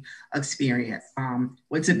 2020 experience?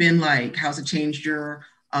 What's it been like? How's it changed your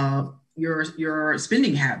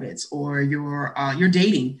spending habits or your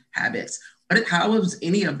dating habits? How has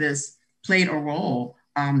any of this played a role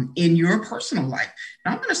in your personal life?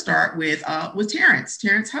 And I'm going to start with Terrence.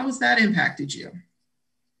 Terrence, how has that impacted you?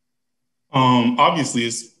 Obviously,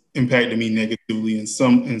 it's impacted me negatively in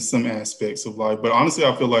some aspects of life, but honestly,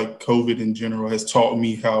 I feel like COVID in general has taught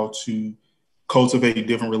me how to cultivate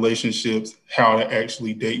different relationships, how to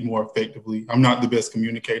actually date more effectively. I'm not the best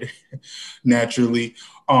communicator naturally.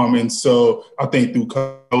 And so I think through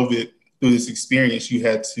COVID, through this experience, you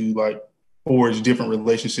had to forge different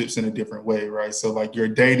relationships in a different way, right? So your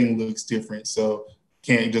dating looks different. So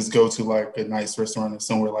can't just go to a nice restaurant or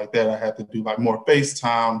somewhere like that. I had to do more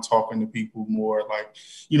FaceTime, talking to people more,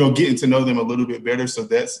 getting to know them a little bit better. So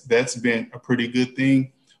that's been a pretty good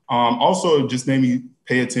thing. Also, it just made me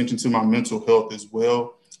pay attention to my mental health as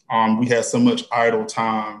well. We had so much idle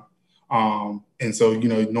time. And so,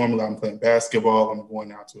 normally I'm playing basketball, I'm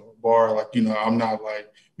going out to a bar, I'm not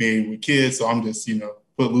being with kids. So I'm just,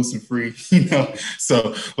 put loose and free,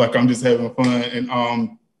 so I'm just having fun. And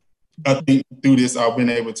I think through this, I've been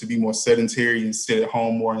able to be more sedentary and sit at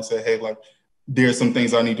home more and say, hey, there's some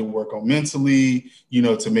things I need to work on mentally,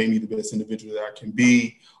 to make me the best individual that I can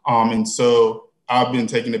be. And so I've been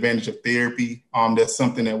taking advantage of therapy. That's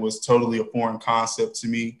something that was totally a foreign concept to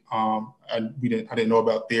me. I didn't know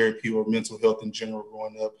about therapy or mental health in general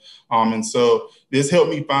growing up. And so this helped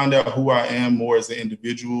me find out who I am more as an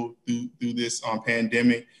individual through this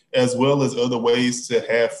pandemic, as well as other ways to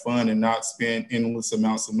have fun and not spend endless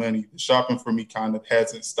amounts of money. The shopping for me kind of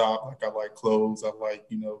hasn't stopped. I like clothes. I like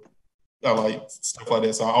stuff like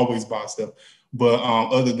that. So I always buy stuff. But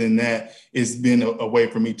other than that, it's been a way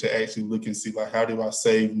for me to actually look and see, like, how do I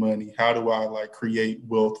save money? How do I like create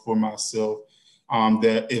wealth for myself?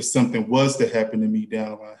 That if something was to happen to me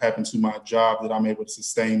down the line, happen to my job, that I'm able to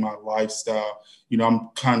sustain my lifestyle. You know, I'm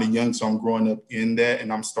kind of young, so I'm growing up in that,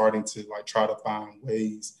 and I'm starting to like try to find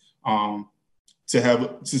ways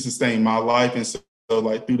to sustain my life. And so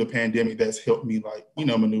like through the pandemic, that's helped me like, you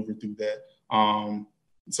know, maneuver through that.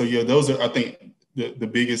 So yeah, those are, I think, the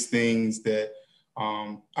biggest things that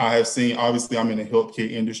I have seen. Obviously, I'm in the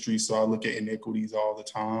healthcare industry, so I look at inequities all the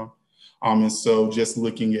time. And so just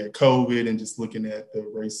looking at COVID and just looking at the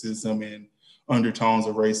racism and undertones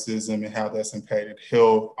of racism and how that's impacted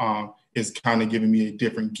health is kind of giving me a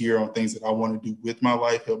different gear on things that I want to do with my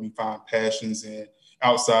life, help me find passions and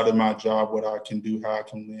outside of my job, what I can do, how I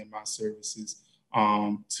can lend my services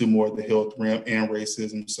to more of the health realm and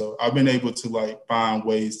racism. So I've been able to like find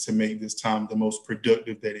ways to make this time the most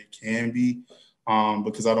productive that it can be.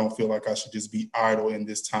 Because I don't feel like I should just be idle in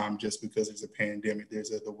this time just because there's a pandemic.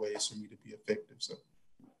 There's other ways for me to be effective. So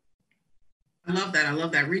I love that. I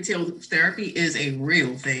love that. Retail therapy is a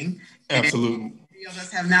real thing. Absolutely. And many of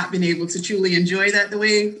us have not been able to truly enjoy that the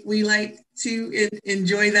way we like to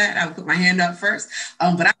enjoy that. I'll put my hand up first.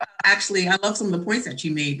 But I love some of the points that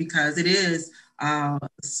you made, because it is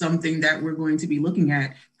something that we're going to be looking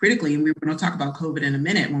at critically. And we're going to talk about COVID in a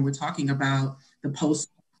minute when we're talking about the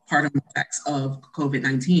postpartum effects of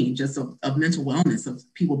COVID-19, just of mental wellness, of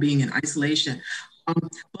people being in isolation.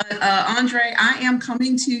 But Andre, I am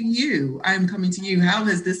coming to you. How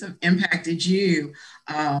has this impacted you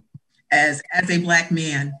as a Black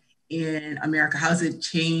man in America? How has it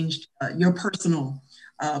changed your personal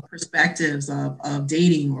perspectives of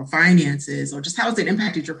dating or finances, or just how has it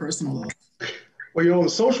impacted your personal life? Well, on the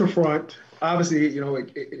social front, obviously,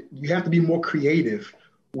 you have to be more creative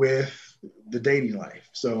with the dating life.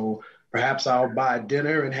 So perhaps I'll buy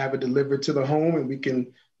dinner and have it delivered to the home, and we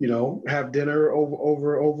can, have dinner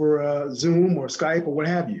over Zoom or Skype or what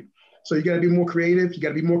have you. So you got to be more creative. You got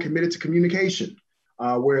to be more committed to communication.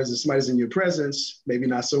 Whereas if somebody's in your presence, maybe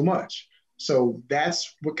not so much. So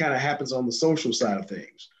that's what kind of happens on the social side of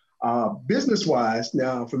things. Business-wise,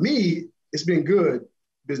 now for me, it's been good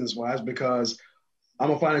business-wise because I'm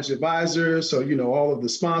a financial advisor. So, all of the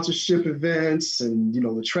sponsorship events and,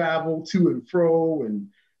 the travel to and fro and,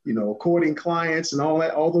 courting clients and all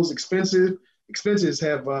that, all those expenses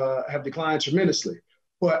have declined tremendously.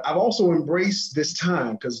 But I've also embraced this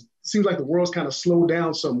time because it seems like the world's kind of slowed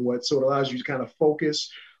down somewhat. So it allows you to kind of focus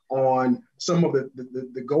on some of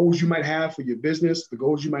the goals you might have for your business, the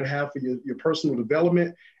goals you might have for your personal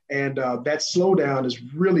development. And that slowdown has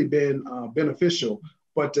really been beneficial.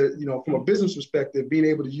 But from a business perspective, being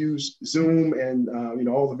able to use Zoom and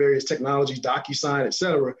all the various technologies, DocuSign, et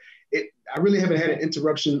cetera, I really haven't had an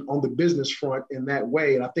interruption on the business front in that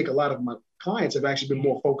way. And I think a lot of my clients have actually been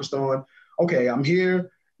more focused on, okay, I'm here,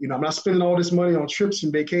 I'm not spending all this money on trips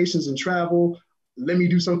and vacations and travel. Let me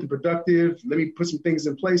do something productive. Let me put some things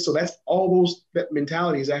in place. So that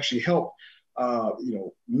mentality has actually helped,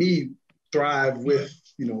 me thrive with,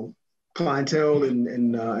 clientele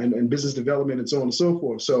and business development and so on and so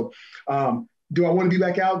forth. So do I want to be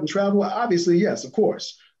back out and travel? Obviously, yes, of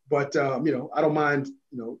course. But, I don't mind,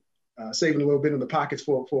 saving a little bit in the pockets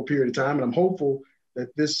for a period of time. And I'm hopeful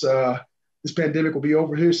that this pandemic will be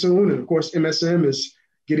over here soon. And of course, MSM is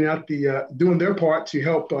getting out doing their part to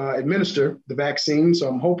help administer the vaccine. So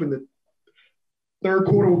I'm hoping that third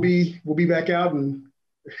quarter we'll be back out and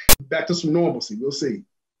back to some normalcy. We'll see.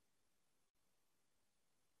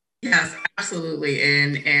 Yes, absolutely.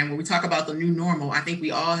 And when we talk about the new normal, I think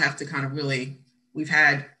we all have to kind of we've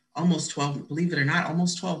had almost 12, believe it or not,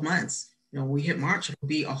 almost 12 months. When we hit March, it'll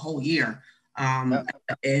be a whole year.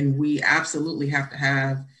 And we absolutely have to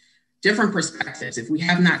have different perspectives. If we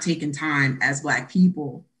have not taken time as Black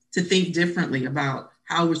people to think differently about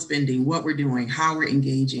how we're spending, what we're doing, how we're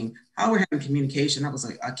engaging, how we're having communication, that was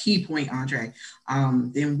a key point, Andre,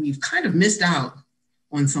 then we've kind of missed out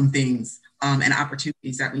on some things and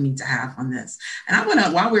opportunities that we need to have on this. And I want to,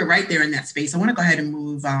 while we're right there in that space, I want to go ahead and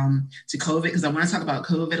move to COVID, because I want to talk about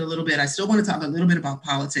COVID a little bit. I still want to talk a little bit about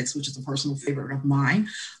politics, which is a personal favorite of mine.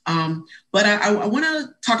 But I want to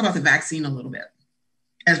talk about the vaccine a little bit,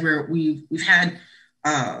 as we've had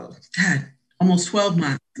almost 12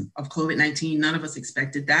 months of COVID-19. None of us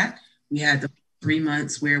expected that. We had the 3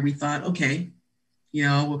 months where we thought, okay,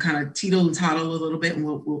 we'll kind of teetle and toddle a little bit and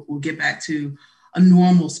we'll get back to a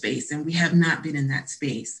normal space. And we have not been in that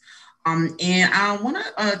space. And I want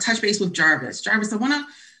to touch base with Jarvis. Jarvis, I want to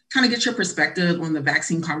kind of get your perspective on the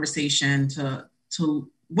vaccine conversation to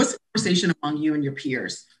what's the conversation among you and your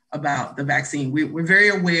peers about the vaccine. We're very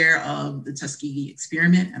aware of the Tuskegee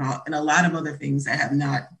experiment and a lot of other things that have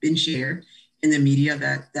not been shared in the media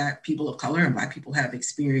that people of color and Black people have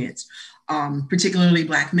experienced, particularly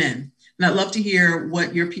Black men. And I'd love to hear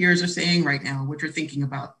what your peers are saying right now, what you're thinking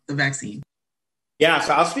about the vaccine. Yeah,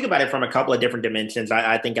 so I'll speak about it from a couple of different dimensions.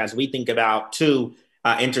 I think as we think about two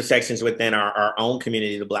intersections within our own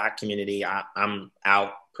community, the Black community, I'm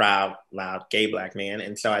out, proud, loud, gay Black man.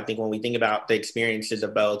 And so I think when we think about the experiences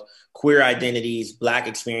of both queer identities, Black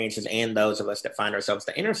experiences, and those of us that find ourselves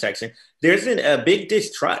at the intersection, there's a big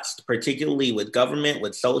distrust, particularly with government,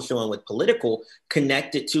 with social, and with political,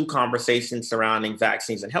 connected to conversations surrounding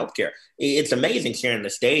vaccines and healthcare. It's amazing sharing the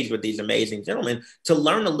stage with these amazing gentlemen to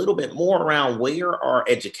learn a little bit more around where our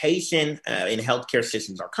education and healthcare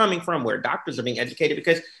systems are coming from, where doctors are being educated,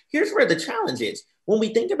 because here's where the challenge is. When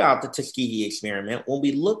we think about the Tuskegee experiment, when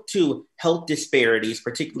we look to health disparities,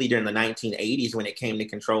 particularly during the 1980s when it came to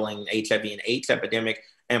controlling HIV and AIDS epidemic,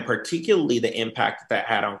 and particularly the impact that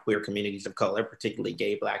had on queer communities of color, particularly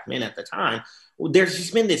gay Black men at the time, there's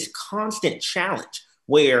just been this constant challenge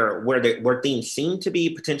where things seem to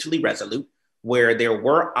be potentially resolute, where there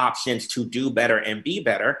were options to do better and be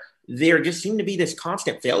better. There just seemed to be this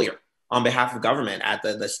constant failure on behalf of government at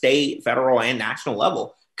the state, federal, and national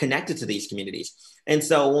level connected to these communities. And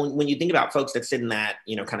so when you think about folks that sit in that,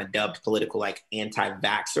 kind of dubbed political, like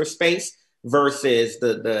anti-vaxxer space versus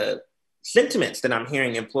the sentiments that I'm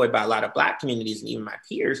hearing employed by a lot of Black communities and even my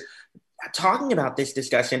peers talking about this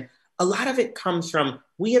discussion, a lot of it comes from,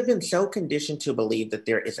 we have been so conditioned to believe that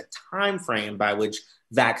there is a time frame by which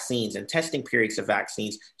vaccines and testing periods of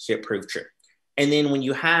vaccines should prove true. And then when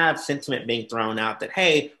you have sentiment being thrown out that,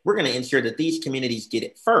 hey, we're going to ensure that these communities get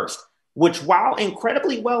it first, which, while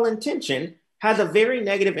incredibly well-intentioned, has a very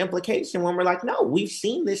negative implication when we're like, no, we've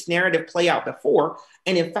seen this narrative play out before.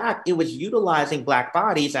 And in fact, it was utilizing Black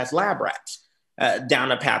bodies as lab rats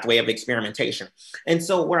down a pathway of experimentation. And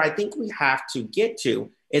so where I think we have to get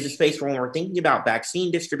to is a space where when we're thinking about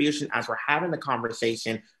vaccine distribution, as we're having the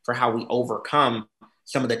conversation for how we overcome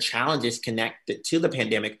some of the challenges connected to the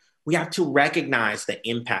pandemic, we have to recognize the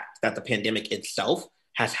impact that the pandemic itself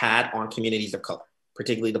has had on communities of color,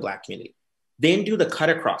 particularly the Black community. Then do the cut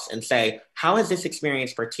across and say, how has this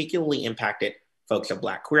experience particularly impacted folks of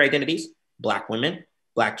Black queer identities, Black women,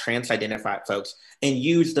 Black trans identified folks, and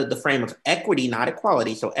use the frame of equity, not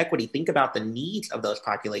equality. So equity, think about the needs of those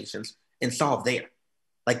populations and solve there.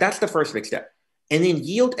 Like, that's the first big step. And then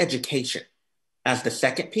yield education as the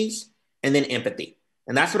second piece, and then empathy.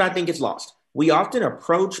 And that's what I think is lost. We often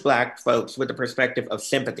approach Black folks with the perspective of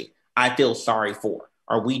sympathy. I feel sorry for,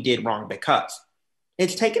 or we did wrong because.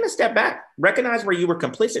 It's taking a step back, recognize where you were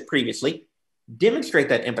complicit previously, demonstrate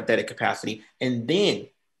that empathetic capacity, and then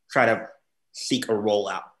try to seek a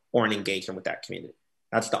rollout or an engagement with that community.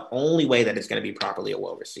 That's the only way that it's going to be properly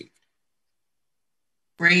well received.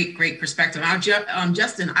 Great perspective. Now,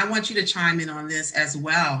 Justin, I want you to chime in on this as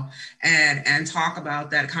well and talk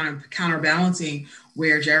about that kind of counterbalancing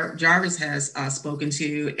where Jarvis has spoken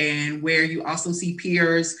to, and where you also see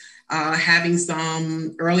peers having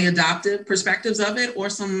some early adoptive perspectives of it,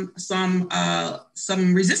 or some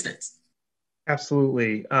resistance.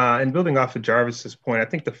 Absolutely. And building off of Jarvis's point, I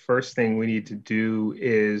think the first thing we need to do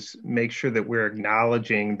is make sure that we're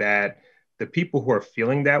acknowledging that the people who are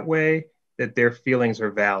feeling that way, that their feelings are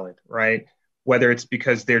valid, right? Whether it's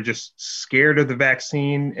because they're just scared of the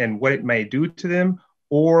vaccine and what it may do to them,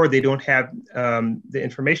 or they don't have the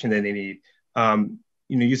information that they need.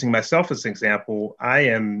 Using myself as an example, I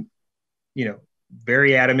am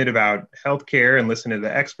very adamant about healthcare and listening to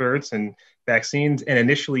the experts and vaccines. And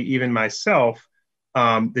initially, even myself,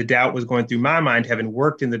 the doubt was going through my mind, having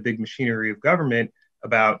worked in the big machinery of government,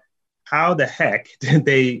 about how the heck did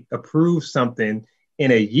they approve something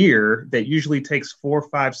in a year that usually takes 4,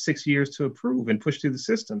 5, 6 years to approve and push through the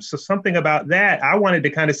system. So something about that, I wanted to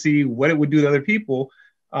kind of see what it would do to other people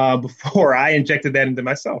before I injected that into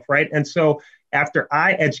myself, right? And so after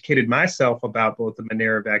I educated myself about both the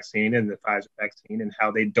Moderna vaccine and the Pfizer vaccine and how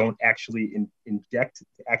they don't actually inject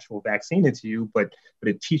the actual vaccine into you, but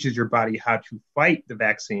it teaches your body how to fight the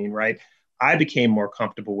vaccine, right? I became more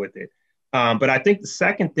comfortable with it. But I think the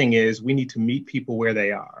second thing is we need to meet people where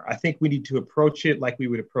they are. I think we need to approach it like we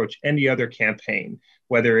would approach any other campaign,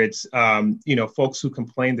 whether it's, folks who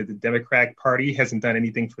complain that the Democratic Party hasn't done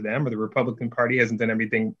anything for them or the Republican Party hasn't done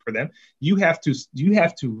anything for them. You have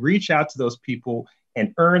to reach out to those people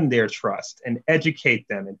and earn their trust and educate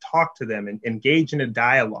them and talk to them and engage in a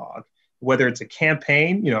dialogue, whether it's a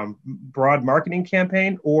campaign, broad marketing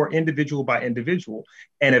campaign, or individual by individual.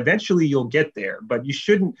 And eventually you'll get there, but you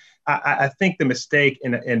shouldn't, I think the mistake,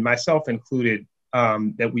 and myself included,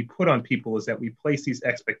 that we put on people is that we place these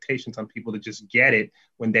expectations on people to just get it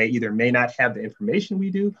when they either may not have the information we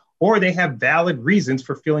do, or they have valid reasons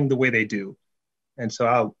for feeling the way they do. And so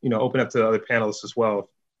I'll, open up to the other panelists as well if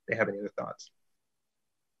they have any other thoughts.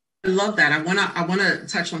 I love that. I wanna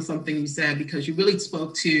touch on something you said, because you really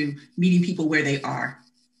spoke to meeting people where they are,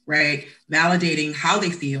 right? Validating how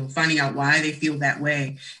they feel, finding out why they feel that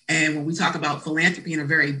way. And when we talk about philanthropy in a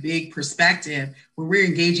very big perspective, when we're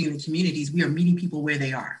engaging in the communities, we are meeting people where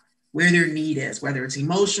they are, where their need is, whether it's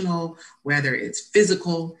emotional, whether it's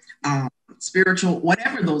physical, spiritual,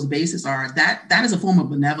 whatever those bases are. That is a form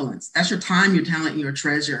of benevolence. That's your time, your talent, your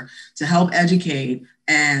treasure to help educate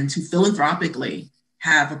and to philanthropically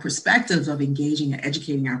have a perspective of engaging and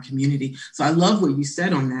educating our community. So I love what you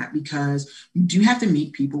said on that, because you do have to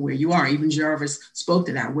meet people where you are. Even Jarvis spoke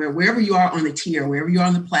to that, wherever you are on the tier, wherever you are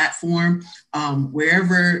on the platform,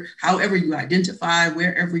 however you identify,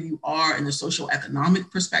 wherever you are in the social economic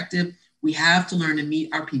perspective, we have to learn to meet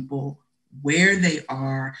our people where they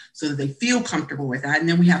are so that they feel comfortable with that. And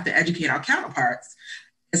then we have to educate our counterparts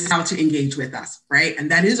as how to engage with us, right? And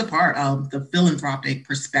that is a part of the philanthropic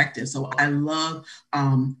perspective. So I love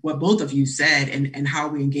what both of you said and how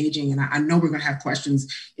we're engaging. And I know we're gonna have questions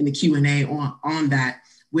in the Q&A on that.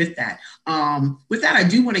 With that, I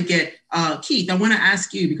do wanna get, Keith, I wanna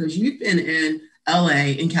ask you, because you've been in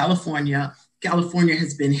LA, in California. California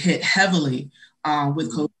has been hit heavily with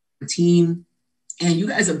COVID-19, and you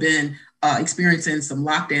guys have been experiencing some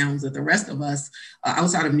lockdowns that the rest of us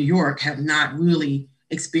outside of New York have not really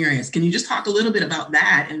experienced. Can you just talk a little bit about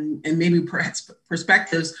that and maybe perhaps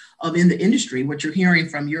perspectives of in the industry, what you're hearing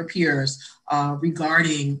from your peers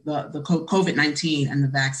regarding the COVID-19 and the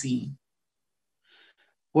vaccine?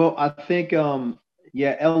 Well, I think, LA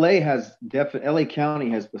County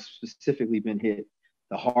has specifically been hit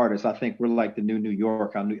the hardest. I think we're like the new New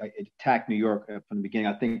York. I attacked New York from the beginning.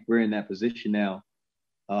 I think we're in that position now.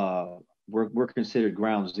 We're considered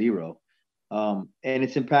ground zero. And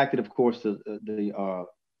it's impacted, of course, the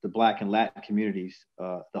Black and Latin communities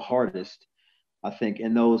the hardest, I think,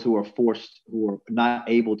 and those who are not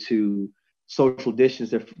able to social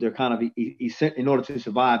distance. They're kind of, in order to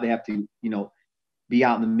survive, they have to, be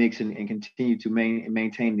out in the mix and continue to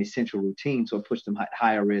maintain an essential routine. So it puts them at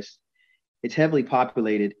higher risk. It's heavily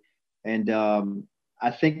populated, and I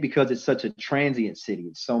think because it's such a transient city,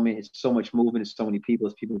 it's so much movement, it's so many people,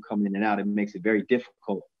 it's people coming in and out. It makes it very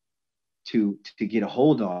difficult to get a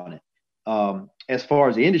hold on it. As far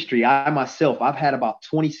as the industry, I've had about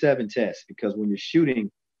 27 tests, because when you're shooting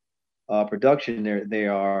production,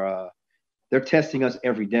 they're testing us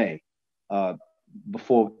every day.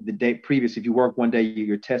 Before the day previous, if you work one day,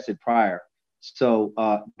 you're tested prior. So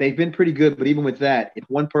they've been pretty good, but even with that, if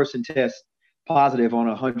one person tests positive on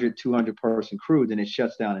a 100, 200 person crew, then it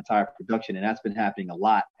shuts down entire production. And that's been happening a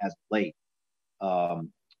lot as of late.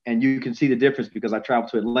 And you can see the difference, because I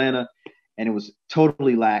traveled to Atlanta and it was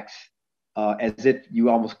totally lax, as if you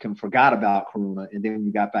almost forgot about Corona. And then when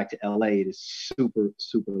you got back to LA, it is super,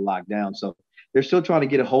 super locked down. So they're still trying to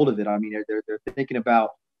get a hold of it. I mean, they're thinking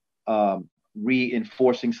about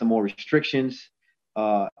reinforcing some more restrictions,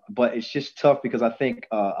 but it's just tough, because I think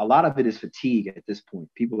a lot of it is fatigue at this point.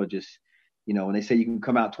 People are just, when they say you can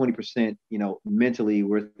come out 20%, mentally,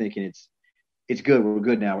 we're thinking it's good. We're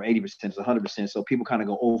good now. We're 80%, it's 100%. So people kind of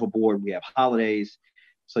go overboard. We have holidays.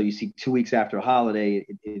 So you see 2 weeks after a holiday,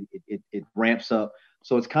 it ramps up.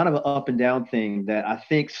 So it's kind of an up and down thing that I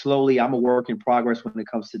think slowly, I'm a work in progress when it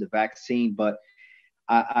comes to the vaccine, but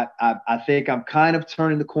I think I'm kind of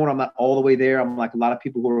turning the corner. I'm not all the way there. I'm like a lot of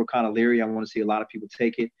people who are kind of leery. I want to see a lot of people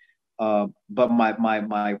take it. But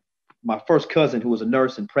my first cousin, who was a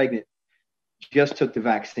nurse and pregnant, just took the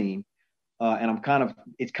vaccine. And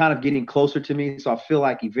it's kind of getting closer to me. So I feel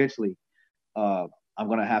like eventually I'm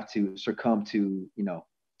going to have to succumb to,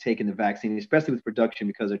 taking the vaccine, especially with production,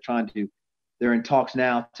 because they're in talks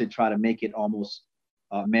now to try to make it almost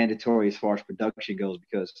mandatory as far as production goes,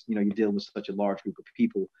 because you're dealing with such a large group of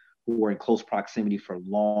people who are in close proximity for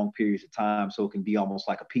long periods of time. So it can be almost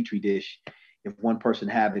like a petri dish. If one person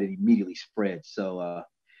have it, it immediately spreads. So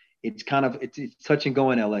it's touch and go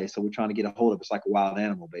in LA. So we're trying to get a hold of it. It's like a wild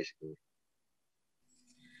animal, basically.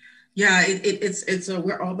 Yeah,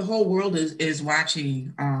 the whole world is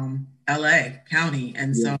watching LA County,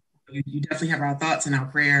 and so you definitely have our thoughts and our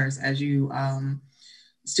prayers as you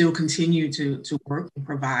still continue to work and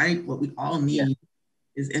provide what we all need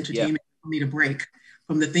is entertainment. We need a break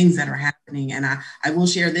from the things that are happening. And I will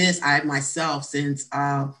share this. I myself, since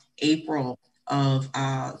April of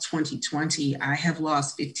 2020, I have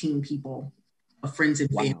lost 15 people, friends and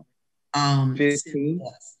family. 15?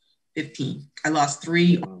 15. I lost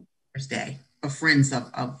 3 on Thursday. of friends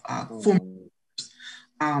of former.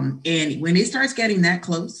 And when it starts getting that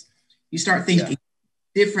close, you start thinking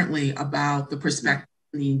differently about the perspective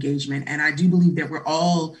and the engagement. And I do believe that we're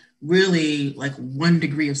all really like 1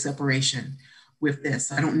 degree of separation with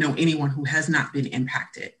this. I don't know anyone who has not been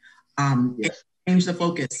impacted. It changed the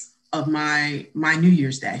focus of my New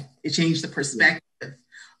Year's Day. It changed the perspective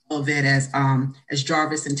of it, as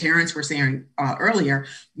Jarvis and Terrence were saying earlier.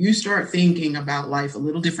 You start thinking about life a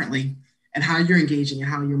little differently and how you're engaging and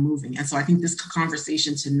how you're moving. And so I think this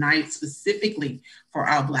conversation tonight, specifically for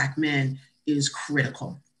our Black men, is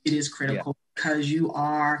critical. It is critical because you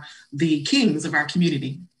are the kings of our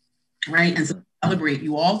community, right? And so we celebrate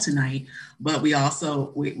you all tonight, but we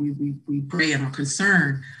also, we pray and are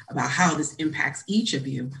concerned about how this impacts each of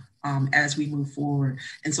you as we move forward.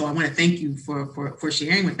 And so I want to thank you for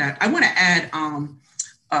sharing with that. I want to add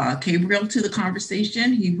Gabriel to the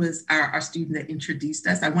conversation. He was our student that introduced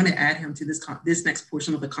us. I want to add him to this next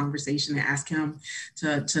portion of the conversation and ask him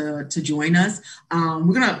to join us.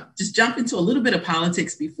 We're gonna just jump into a little bit of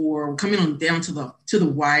politics before we're coming on down to the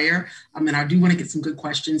wire. And I do want to get some good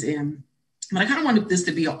questions in, but I kind of wanted this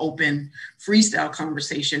to be an open freestyle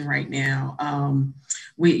conversation right now.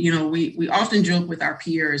 We often joke with our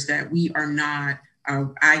peers that we are not,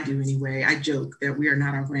 I do anyway, I joke that we are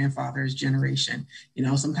not our grandfather's generation.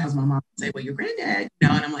 Sometimes my mom will say, well, your granddad,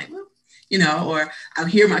 and I'm like, well, or I'll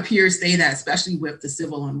hear my peers say that, especially with the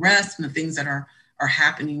civil unrest and the things that are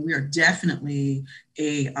happening. We are definitely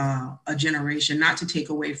a generation, not to take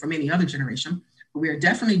away from any other generation, but we are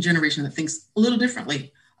definitely a generation that thinks a little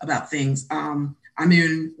differently about things. I'm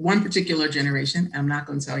in one particular generation. I'm not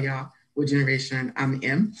going to tell y'all what generation I'm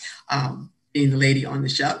in, being the lady on the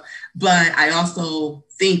show, but I also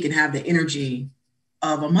think and have the energy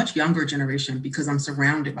of a much younger generation because I'm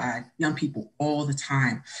surrounded by young people all the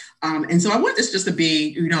time. And so I want this just to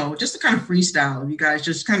be, just to kind of freestyle. You guys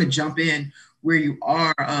just kind of jump in where you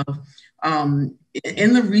are.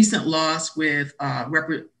 In the recent loss with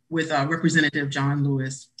Representative John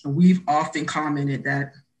Lewis, we've often commented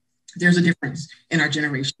that there's a difference in our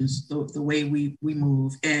generations, the way we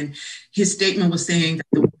move. And his statement was saying that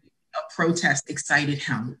the protest excited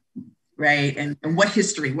him, right? And what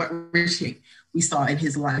history, what history we saw in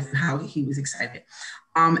his life and how he was excited.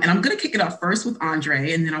 And I'm going to kick it off first with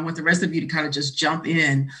Andre, and then I want the rest of you to kind of just jump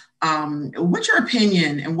in. What's your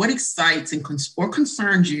opinion and what excites or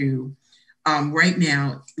concerns you right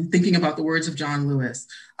now, thinking about the words of John Lewis,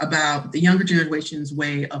 about the younger generation's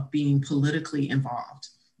way of being politically involved?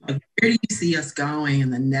 Like, where do you see us going in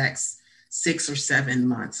the next 6 or 7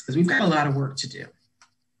 months? Because we've got a lot of work to do.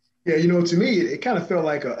 Yeah, to me, it kind of felt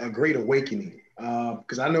like a great awakening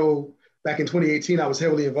because I know back in 2018, I was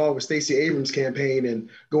heavily involved with Stacey Abrams' campaign and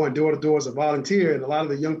going door to door as a volunteer. And a lot of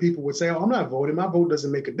the young people would say, oh, I'm not voting. My vote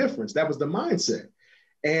doesn't make a difference. That was the mindset.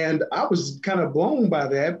 And I was kind of blown by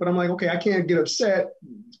that. But I'm like, OK, I can't get upset.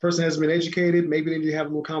 This person hasn't been educated. Maybe they need to have a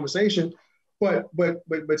little conversation. But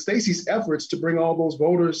Stacey's efforts to bring all those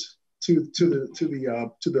voters to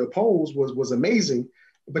the polls was amazing.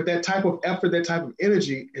 But that type of effort, that type of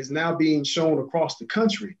energy is now being shown across the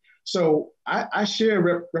country. So I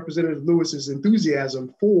share Representative Lewis's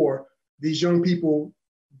enthusiasm for these young people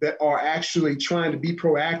that are actually trying to be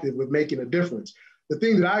proactive with making a difference. The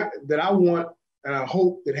thing that I want and I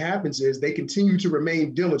hope that happens is they continue to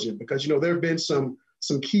remain diligent because, there have been some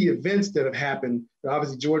key events that have happened.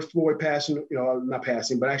 Obviously, George Floyd passing, not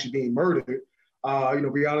passing, but actually being murdered.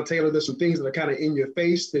 Breonna Taylor, there's some things that are kind of in your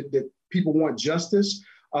face that people want justice.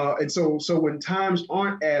 And so when times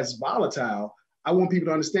aren't as volatile, I want people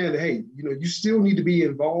to understand that, hey, you still need to be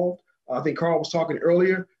involved. I think Carl was talking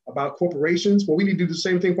earlier about corporations. Well, we need to do the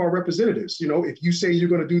same thing for our representatives. If you say you're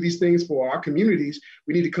going to do these things for our communities,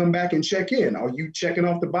 we need to come back and check in. Are you checking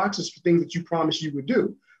off the boxes for things that you promised you would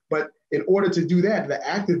do? But in order to do that, the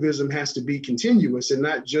activism has to be continuous and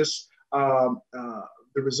not just the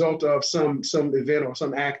result of some event or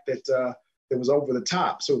some act that was over the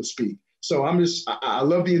top, so to speak. So I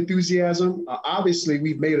love the enthusiasm. Obviously,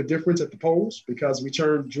 we've made a difference at the polls because we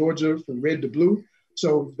turned Georgia from red to blue.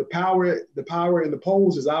 So the power in the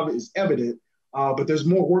polls is evident, but there's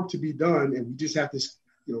more work to be done, and we just have to,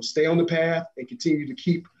 stay on the path and continue to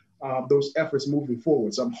keep those efforts moving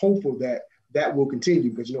forward. So I'm hopeful that will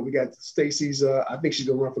continue because we got Stacey's. I think she's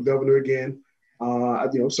gonna run for governor again.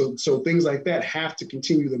 So things like that have to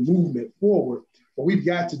continue the movement forward. But we've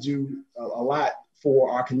got to do a lot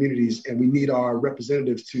for our communities, and we need our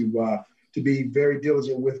representatives to be very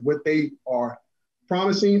diligent with what they are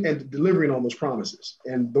promising and delivering on those promises.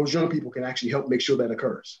 And those young people can actually help make sure that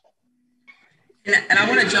occurs. And I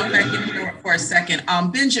want to jump back in here for a second.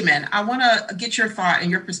 Benjamin, I want to get your thought and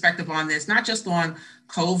your perspective on this, not just on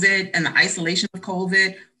COVID and the isolation of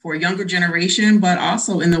COVID for a younger generation, but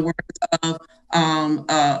also in the words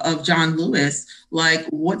of John Lewis. Like,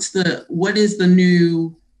 what is the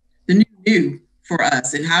new for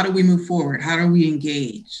us, and how do we move forward? How do we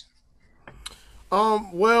engage?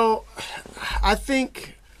 Well, I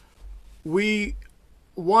think I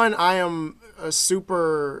am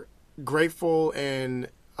super grateful and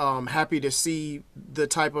happy to see the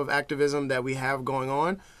type of activism that we have going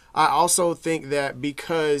on. I also think that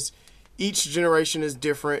because each generation is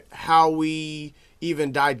different, how we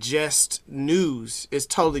even digest news is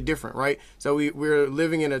totally different, right? So we're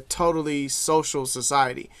living in a totally social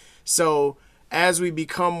society. So as we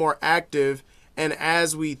become more active and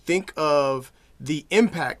as we think of the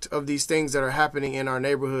impact of these things that are happening in our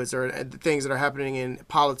neighborhoods or things that are happening in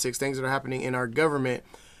politics, things that are happening in our government,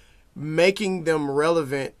 making them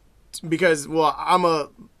relevant, because, well, I'm a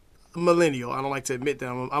millennial. I don't like to admit that.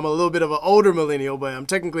 I'm a little bit of an older millennial, but I'm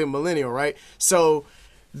technically a millennial, right? So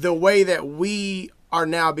the way that we are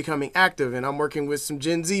now becoming active, and I'm working with some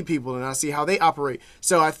Gen Z people and I see how they operate.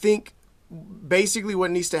 So I think basically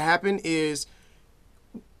what needs to happen is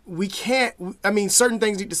certain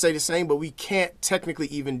things need to stay the same, but we can't technically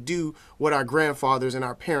even do what our grandfathers and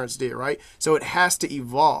our parents did, right? So it has to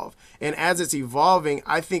evolve. And as it's evolving,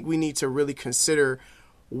 I think we need to really consider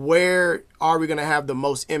where are we going to have the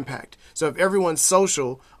most impact. So if everyone's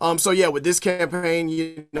social, with this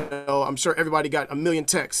campaign, I'm sure everybody got a million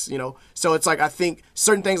texts, So it's like, I think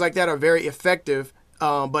certain things like that are very effective,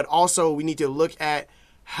 but also we need to look at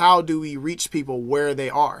how do we reach people where they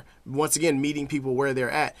are? Once again, meeting people where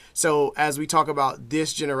they're at. So as we talk about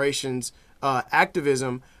this generation's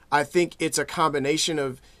activism, I think it's a combination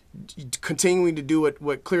of continuing to do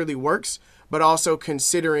what clearly works, but also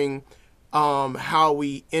considering how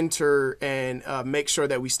we enter and make sure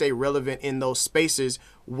that we stay relevant in those spaces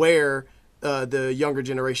where the younger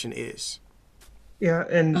generation is. Yeah,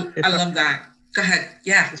 and I love that. Go ahead.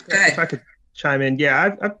 Yeah, go ahead. If I could chime in,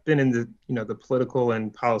 yeah, I've been in the political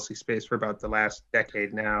and policy space for about the last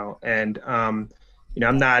decade now, and I'm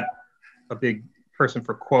not a big person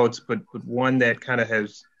for quotes, but one that kind of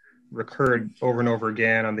has recurred over and over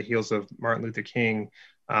again on the heels of Martin Luther King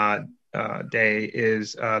Day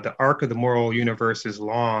is the arc of the moral universe is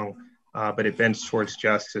long, but it bends towards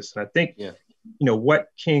justice. And I think what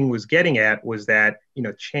King was getting at was that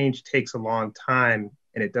change takes a long time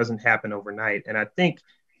and it doesn't happen overnight. And I think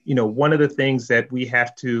one of the things that we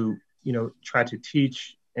have to, try to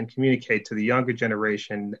teach and communicate to the younger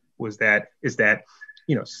generation is that, the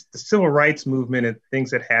civil rights movement and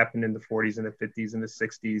things that happened in the 40s and the 50s and the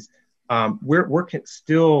 60s, we're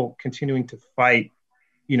still continuing to fight,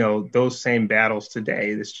 those same battles today.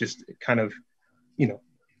 It's just kind of,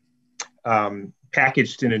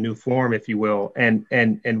 packaged in a new form, if you will. And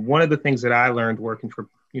one of the things that I learned working for,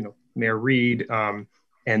 Mayor Reed,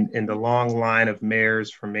 and the long line of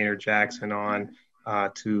mayors from Maynard Jackson on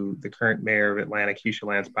to the current mayor of Atlanta, Keisha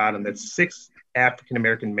Lance Bottom, that's 6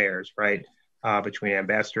 African-American mayors, right? Between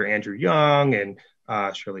Ambassador Andrew Young and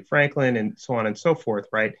Shirley Franklin and so on and so forth,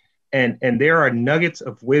 right? And there are nuggets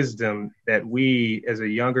of wisdom that we as a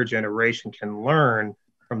younger generation can learn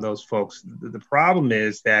from those folks. The problem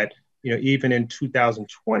is that, even in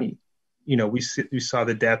 2020, we saw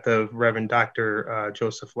the death of Reverend Dr.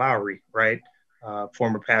 Joseph Lowry, right?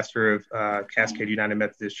 Former pastor of Cascade United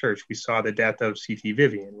Methodist Church. We saw the death of C.T.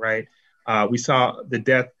 Vivian, right? We saw the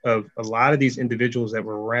death of a lot of these individuals that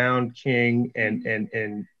were around King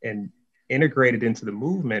and integrated into the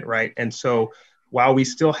movement, right? And so while we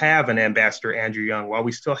still have an Ambassador Andrew Young, while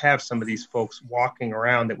we still have some of these folks walking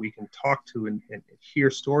around that we can talk to and hear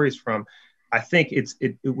stories from, I think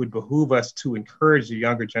it would behoove us to encourage the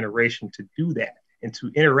younger generation to do that and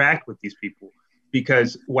to interact with these people.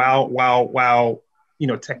 Because while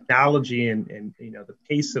technology and the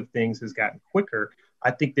pace of things has gotten quicker,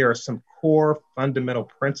 I think there are some core fundamental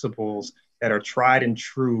principles that are tried and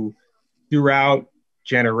true throughout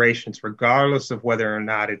generations, regardless of whether or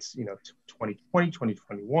not it's 2020,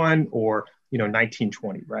 2021, or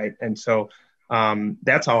 1920, right? And so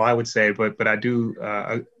that's all I would say. But I do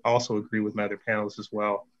also agree with my other panelists as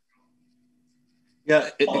well. Yeah,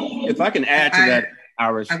 if I can add to that.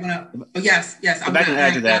 Yes. If I can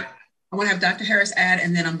add to that. I want to have Dr. Harris add,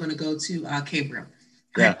 and then I'm going to go to Gabriel.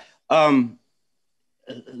 Yeah.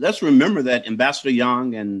 Let's remember that Ambassador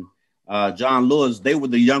Young and John Lewis, they were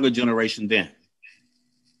the younger generation then.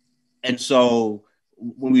 And so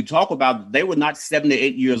when we talk about, they were not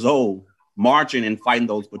 78 years old marching and fighting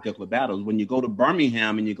those particular battles. When you go to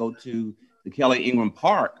Birmingham and you go to the Kelly Ingram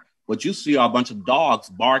Park, what you see are a bunch of dogs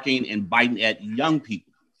barking and biting at young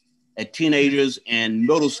people, at teenagers and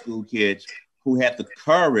middle school kids who have the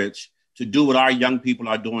courage to do what our young people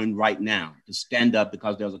are doing right now, to stand up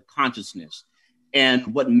because there's a consciousness.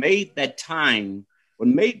 And what made that time, one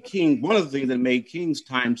of the things that made King's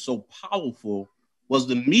time so powerful was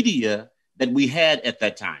the media that we had at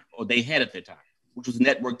that time, or they had at that time, which was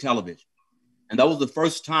network television. And that was the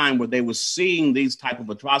first time where they were seeing these type of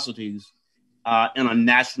atrocities in a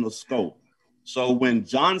national scope. So when President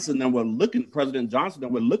Johnson and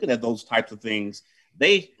were looking at those types of things,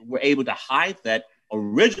 they were able to hide that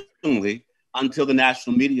originally until the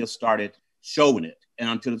national media started showing it and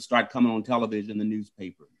until it started coming on television and the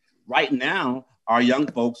newspaper. Right now, our young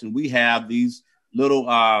folks, and we have these little,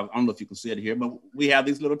 I don't know if you can see it here, but we have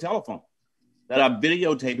these little telephones that are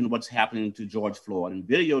videotaping what's happening to George Floyd and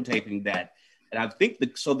videotaping that. And I think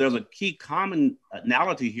so there's a key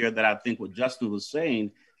commonality here that I think what Justin was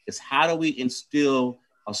saying is, how do we instill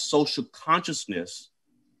a social consciousness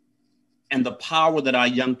and the power that our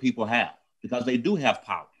young people have? Because they do have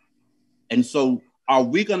power. And so are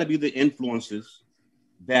we going to be the influences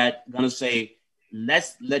that going to say,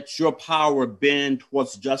 let's let your power bend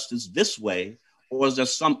towards justice this way? Or is there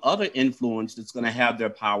some other influence that's going to have their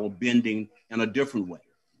power bending in a different way?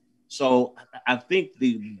 So I think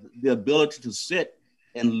the ability to sit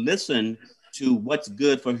and listen to what's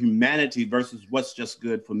good for humanity versus what's just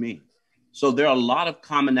good for me. So there are a lot of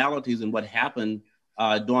commonalities in what happened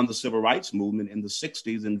during the civil rights movement in the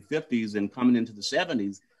 60s and 50s and coming into the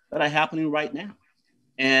 70s that are happening right now.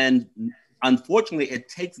 And unfortunately, it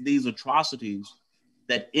takes these atrocities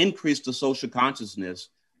that increase the social consciousness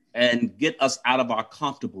and get us out of our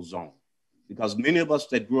comfortable zone. Because many of us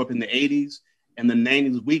that grew up in the 80s and the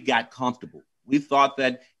 90s, we got comfortable. We thought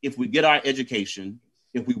that if we get our education,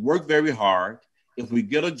 if we work very hard, if we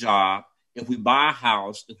get a job, if we buy a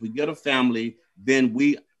house, if we get a family, then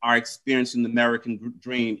we are experiencing the American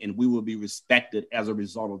dream and we will be respected as a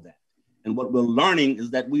result of that. And what we're learning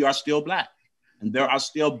is that we are still Black and there are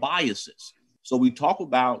still biases. So we talk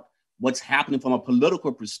about what's happening from a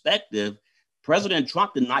political perspective. President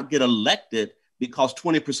Trump did not get elected because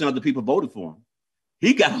 20% of the people voted for him.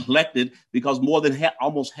 He got elected because more than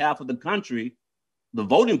almost half of the country, the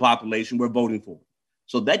voting population, were voting for him.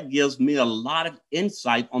 So that gives me a lot of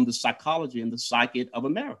insight on the psychology and the psyche of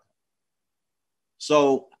America.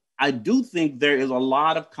 So I do think there is a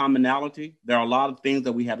lot of commonality. There are a lot of things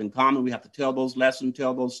that we have in common. We have to tell those lessons,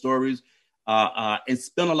 tell those stories, and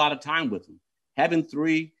spend a lot of time with them. Having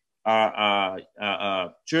three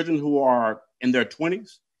children who are in their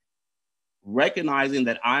 20s, recognizing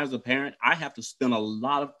that I, as a parent, I have to spend a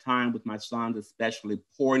lot of time with my sons, especially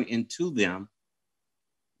pouring into them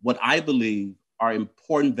what I believe are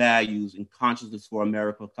important values and consciousness for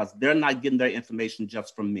America, because they're not getting their information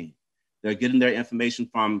just from me. They're getting their information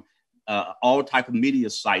from all type of media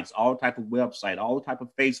sites, all type of website, all type of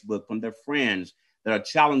Facebook, from their friends that are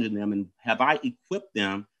challenging them. And have I equipped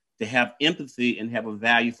them to have empathy and have a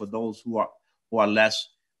value for those who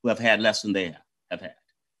have had less than they have had?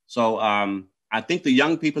 So I think the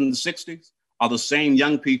young people in the 60s are the same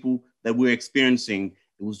young people that we're experiencing.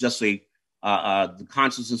 It was just the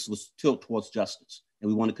consciousness was tilt towards justice. And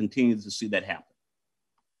we want to continue to see that happen.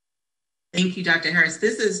 Thank you, Dr. Harris.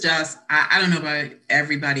 This is just, I don't know about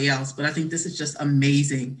everybody else, but I think this is just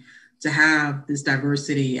amazing to have this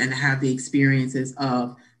diversity and to have the experiences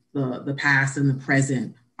of the past and the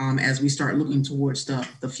present as we start looking towards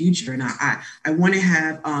the future. And I want to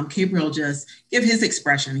have Gabriel just give his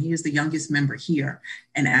expression. He is the youngest member here.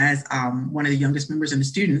 And as one of the youngest members and the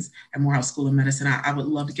students at Morehouse School of Medicine, I would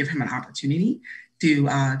love to give him an opportunity to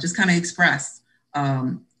just kind of express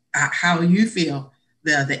how you feel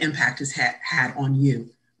the impact has had on you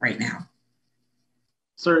right now.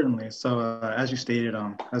 Certainly. So as you stated,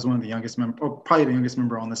 as one of the youngest members, or probably the youngest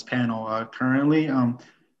member on this panel currently,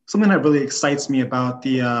 something that really excites me about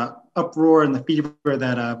the uproar and the fever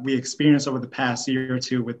that we experienced over the past year or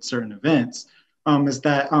two with certain events is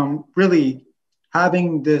that really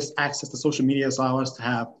having this access to social media has allowed us to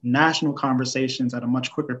have national conversations at a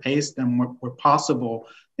much quicker pace than were possible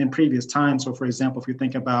in previous times. So for example, if you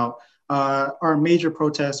think about our major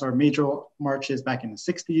protests, our major marches back in the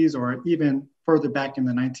 60s, or even further back in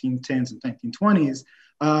the 1910s and 1920s,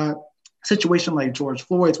 a situation like George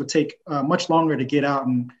Floyd's would take much longer to get out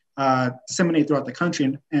and disseminate throughout the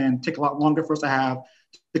country and take a lot longer for us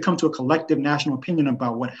to come to a collective national opinion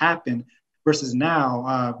about what happened, versus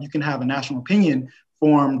now you can have a national opinion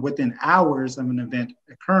formed within hours of an event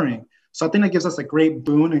occurring. So I think that gives us a great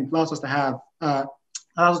boon and allows us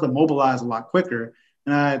to mobilize a lot quicker.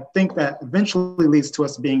 And I think that eventually leads to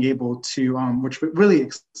us being able to, which really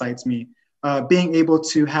excites me, being able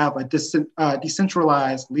to have a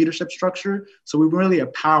decentralized leadership structure. So we really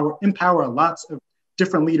empower lots of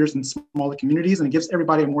different leaders in smaller communities, and it gives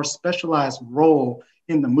everybody a more specialized role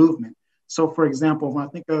in the movement. So for example, when I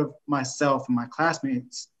think of myself and my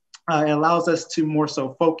classmates, it allows us to more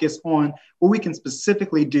so focus on what we can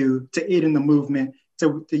specifically do to aid in the movement,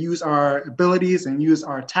 to use our abilities and use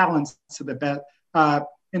our talents to the best,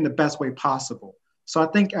 in the best way possible. So I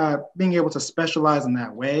think being able to specialize in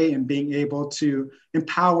that way and being able to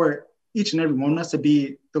empower each and every one of us to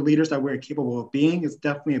be the leaders that we're capable of being is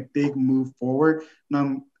definitely a big move forward. And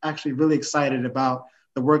I'm actually really excited about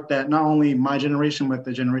the work that not only my generation, but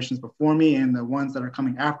the generations before me and the ones that are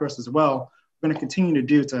coming after us as well, we're going to continue to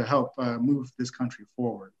do to help move this country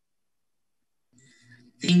forward.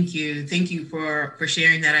 Thank you. Thank you for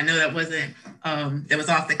sharing that. I know that wasn't, that was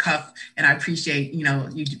off the cuff, and I appreciate, you know,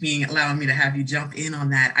 you allowing me to have you jump in on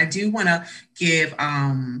that. I do want to give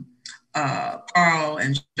Carl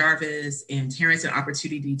and Jarvis and Terrence an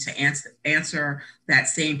opportunity to answer that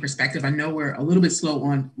same perspective. I know we're a little bit slow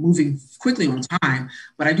on moving quickly on time,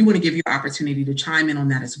 but I do want to give you an opportunity to chime in on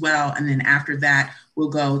that as well. And then after that, we'll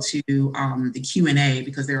go to the Q&A,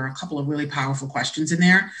 because there are a couple of really powerful questions in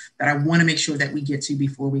there that I want to make sure that we get to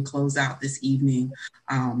before we close out this evening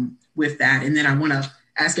with that. And then I want to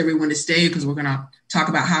ask everyone to stay, because we're going to talk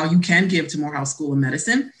about how you can give to Morehouse School of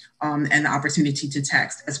Medicine and the opportunity to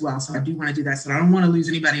text as well. So I do want to do that. So I don't want to lose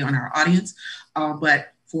anybody on our audience.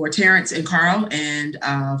 But for Terrence and Carl and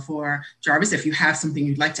for Jarvis, if you have something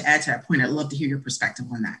you'd like to add to that point, I'd love to hear your perspective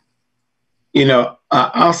on that. You know,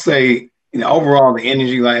 I'll say, you know, overall, the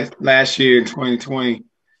energy last year in 2020,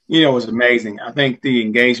 you know, was amazing. I think the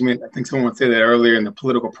engagement, I think someone said that earlier, in the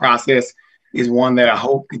political process is one that I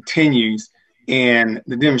hope continues. And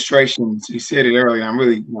the demonstrations, you said it earlier, and I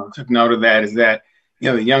really, you know, took note of that, is that, you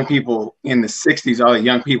know, the young people in the 60s are the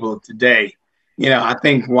young people of today. You know, I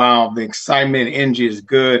think while the excitement and energy is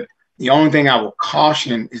good, the only thing I will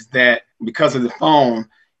caution is that because of the phone,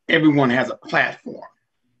 everyone has a platform.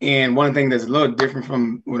 And one thing that's a little different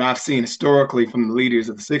from what I've seen historically from the leaders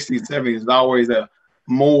of the 60s and 70s is always a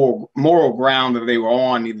moral ground that they were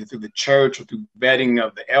on, either through the church or through vetting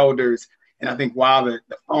of the elders. And I think while the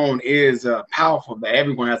phone is powerful, that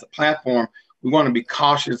everyone has a platform, we want to be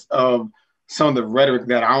cautious of some of the rhetoric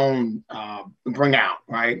that our own bring out,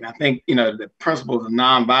 right? And I think, you know, the principles of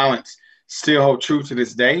nonviolence still hold true to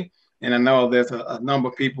this day. And I know there's a number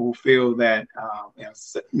of people who feel that you know,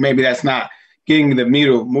 maybe that's not getting the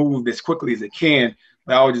needle moved as quickly as it can.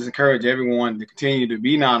 But I would just encourage everyone to continue to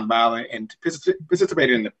be nonviolent and to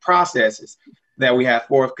participate in the processes that we have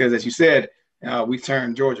forth. Because as you said, we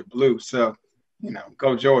turned Georgia blue. So, you know,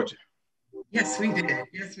 go Georgia. Yes, we did.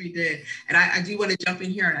 Yes, we did. And I do want to jump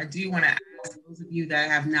in here, and I do want to ask those of you that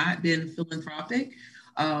have not been philanthropic,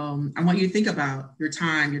 I want you to think about your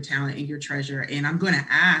time, your talent, and your treasure. And I'm going to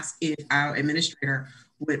ask if our administrator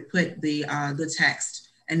would put the text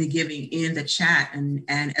and the giving in the chat. And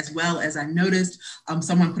as well as I noticed,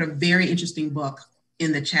 someone put a very interesting book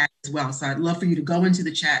in the chat as well. So I'd love for you to go into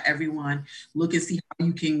the chat, everyone, look and see how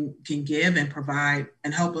you can give and provide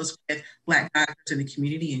and help us with Black Doctors in the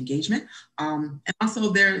community engagement. And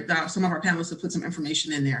also some of our panelists have put some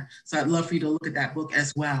information in there. So I'd love for you to look at that book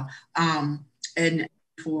as well. And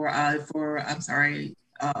for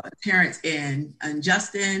Terrence and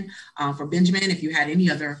Justin, for Benjamin, if you had any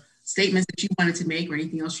other statements that you wanted to make or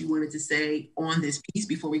anything else you wanted to say on this piece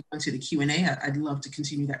before we go into the Q&A, I'd love to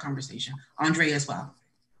continue that conversation. Andre as well.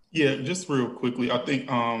 Yeah, just real quickly, I think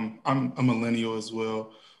I'm a millennial as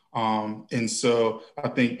well. And so I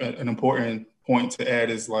think an important point to add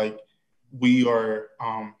is like, we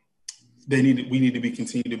need to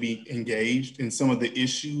continue to be engaged in some of the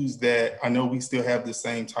issues that I know we still have the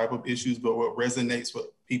same type of issues, but what resonates with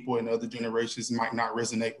people in other generations might not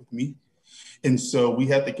resonate with me. And so we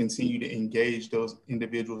have to continue to engage those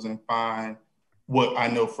individuals and find what I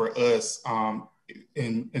know for us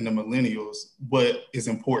in the millennials, what is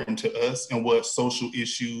important to us and what social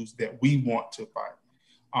issues that we want to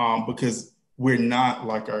fight. Because we're not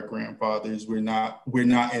like our grandfathers. We're not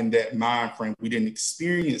in that mind frame. We didn't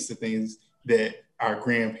experience the things that our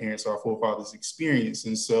grandparents, our forefathers experienced.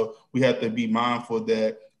 And so we have to be mindful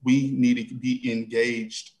that we need to be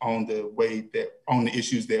engaged on the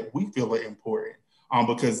issues that we feel are important,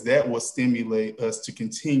 because that will stimulate us to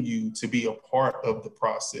continue to be a part of the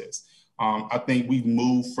process. I think we've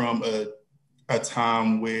moved from a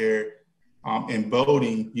time where in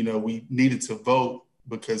voting, you know, we needed to vote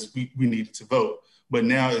because we needed to vote. But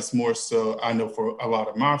now it's more so, I know for a lot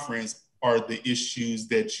of my friends, are the issues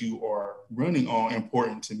that you are running on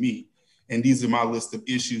important to me? And these are my list of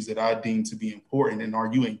issues that I deem to be important. And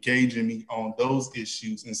are you engaging me on those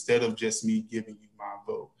issues instead of just me giving you my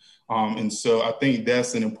vote? And so I think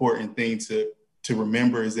that's an important thing to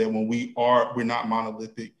remember, is that when we're not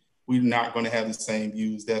monolithic, we're not going to have the same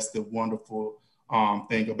views. That's the wonderful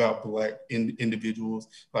thing about Black individuals.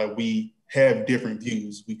 Like, we have different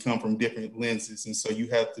views. We come from different lenses. And so you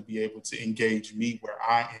have to be able to engage me where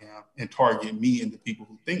I am and target me and the people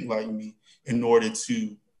who think like me in order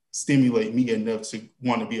to stimulate me enough to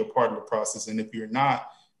want to be a part of the process. And if you're not,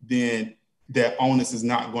 then that onus is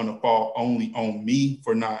not going to fall only on me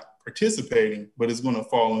for not participating, but it's going to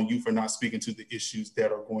fall on you for not speaking to the issues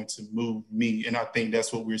that are going to move me. And I think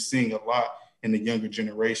that's what we're seeing a lot in the younger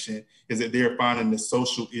generation, is that they're finding the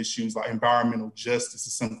social issues like environmental justice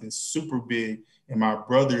is something super big in my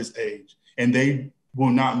brother's age, and they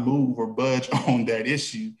will not move or budge on that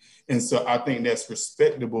issue. And so I think that's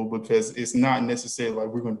respectable, because it's not necessarily like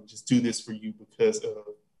we're going to just do this for you because of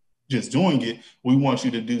just doing it. We want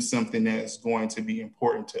you to do something that's going to be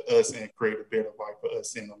important to us and create a better life for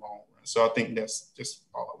us in the long run. So I think that's just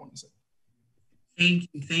all I want to say.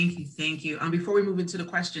 Thank you. Before we move into the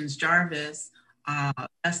questions, Jarvis,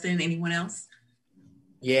 Dustin, anyone else?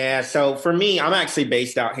 Yeah, so for me, I'm actually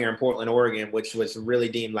based out here in Portland, Oregon, which was really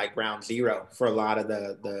deemed like ground zero for a lot of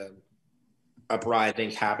the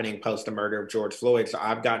uprisings happening post the murder of George Floyd. So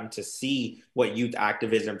I've gotten to see what youth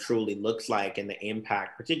activism truly looks like and the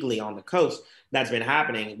impact, particularly on the coast, that's been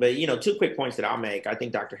happening. But, you know, 2 quick points that I'll make. I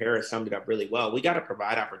think Dr. Harris summed it up really well. We got to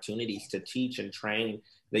provide opportunities to teach and train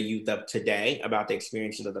the youth of today about the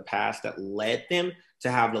experiences of the past that led them to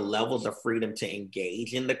have the levels of freedom to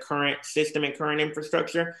engage in the current system and current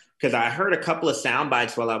infrastructure. Because I heard a couple of sound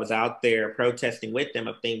bites while I was out there protesting with them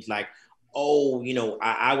of things like, oh, you know,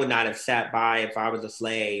 I would not have sat by if I was a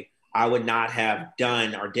slave. I would not have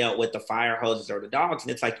done or dealt with the fire hoses or the dogs.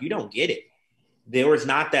 And it's like, you don't get it. There was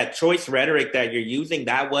not that choice rhetoric that you're using.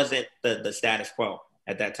 That wasn't the status quo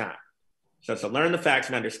at that time. So learn the facts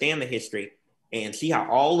and understand the history and see how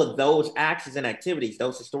all of those actions and activities,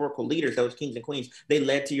 those historical leaders, those kings and queens, they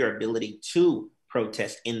led to your ability to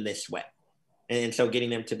protest in this way. And so getting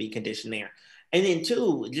them to be conditioned there. And then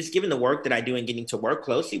 2, just given the work that I do and getting to work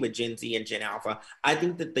closely with Gen Z and Gen Alpha, I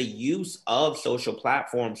think that the use of social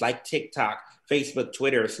platforms like TikTok, Facebook,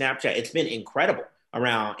 Twitter, Snapchat, it's been incredible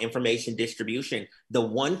around information distribution. The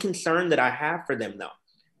one concern that I have for them, though,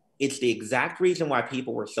 it's the exact reason why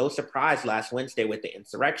people were so surprised last Wednesday with the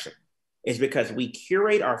insurrection, is because we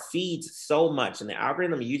curate our feeds so much, and the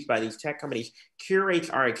algorithm used by these tech companies curates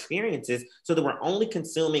our experiences so that we're only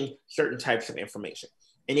consuming certain types of information.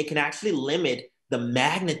 And it can actually limit the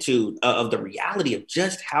magnitude of the reality of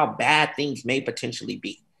just how bad things may potentially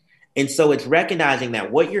be. And so it's recognizing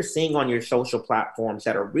that what you're seeing on your social platforms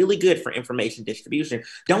that are really good for information distribution,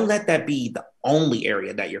 don't let that be the only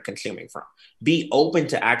area that you're consuming from. Be open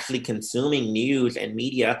to actually consuming news and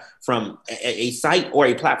media from a site or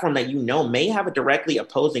a platform that you know may have a directly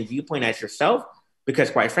opposing viewpoint as yourself, because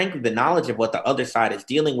quite frankly, the knowledge of what the other side is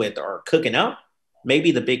dealing with or cooking up may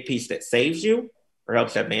be the big piece that saves you or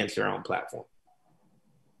helps advance your own platform.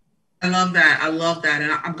 I love that.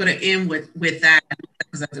 And I'm going to end with that,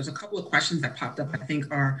 because there's a couple of questions that popped up I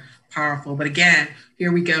think are powerful. But again,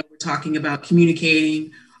 here we go. We're talking about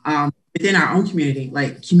communicating within our own community,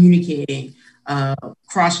 like communicating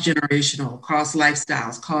cross-generational, cross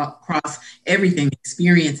lifestyles, cross everything,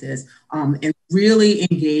 experiences, and really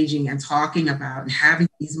engaging and talking about and having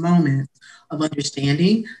these moments of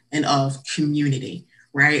understanding and of community.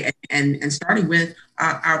 Right. And starting with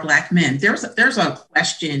our Black men, there's a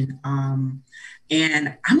question,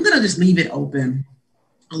 and I'm going to just leave it open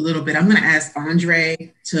a little bit. I'm going to ask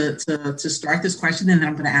Andre to start this question, and then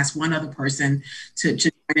I'm going to ask one other person to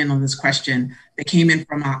join in on this question that came in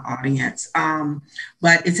from our audience.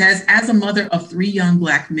 But it says, as a mother of 3 young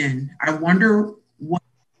Black men, I wonder what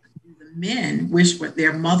the men wish what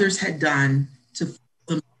their mothers had done to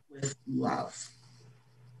fill them with love.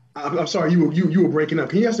 I'm sorry, you were breaking up.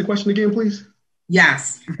 Can you ask the question again, please?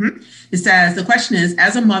 Yes. Mm-hmm. It says, the question is,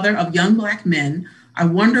 as a mother of young Black men, I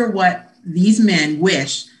wonder what these men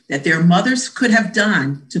wish that their mothers could have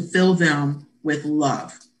done to fill them with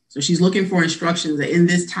love. So she's looking for instructions that in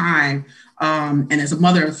this time, and as a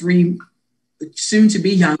mother of 3 soon to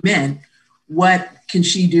be young men, what can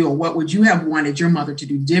she do, or what would you have wanted your mother to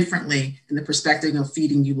do differently in the perspective of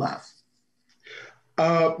feeding you love?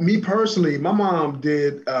 Me personally, my mom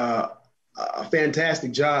did a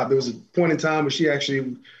fantastic job. There was a point in time where she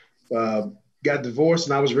actually got divorced,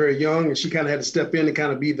 and I was very young, and she kind of had to step in and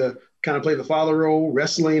kind of play the father role,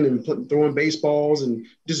 wrestling and throwing baseballs and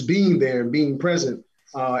just being there and being present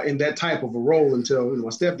in that type of a role until my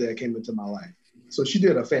stepdad came into my life. So she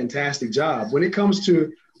did a fantastic job. When it comes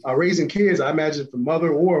to raising kids, I imagine for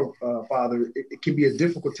mother or father, it can be a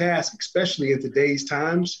difficult task, especially in today's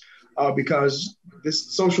times, because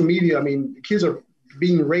this social media, I mean, kids are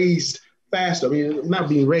being raised faster. I mean, not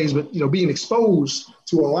being raised, but being exposed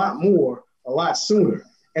to a lot more, a lot sooner.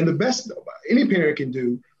 And the best any parent can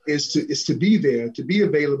do is to be there, to be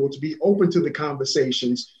available, to be open to the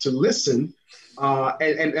conversations, to listen,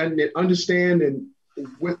 and understand and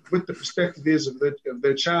what the perspective is of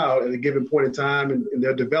their child at a given point in time in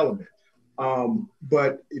their development.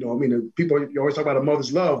 But people, you always talk about a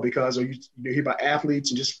mother's love because you hear about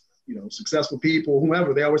athletes and just successful people,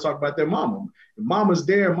 whomever, they always talk about their mama. If mama's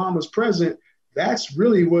there, mama's present. That's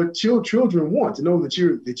really what children want, to know that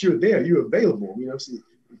you're there, you're available.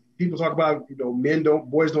 People talk about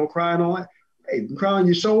boys don't cry and all that. Hey, you can cry on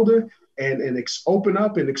your shoulder and open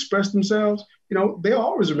up and express themselves. They'll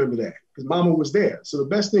always remember that because mama was there. So the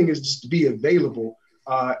best thing is just to be available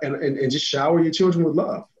and just shower your children with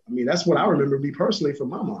love. I mean, that's what I remember me personally from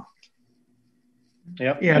my mom.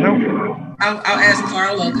 Yep. Yeah, no. I'll ask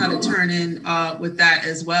Carl to kind of turn in with that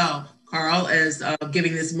as well. Carl, as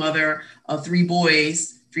giving this mother of three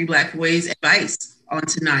Black boys, advice on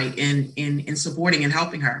tonight in supporting and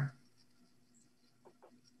helping her.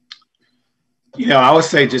 I would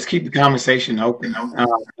say just keep the conversation open.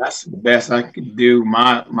 That's the best I could do.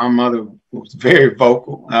 My mother was very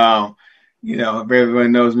vocal. If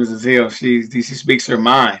everyone knows Mrs. Hill, she speaks her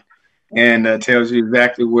mind and tells you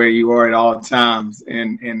exactly where you are at all times,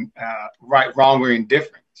 and right, wrong, or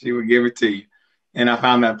indifferent, she would give it to you. And I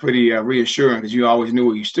found that pretty reassuring because you always knew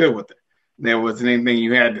where you stood with it. There wasn't anything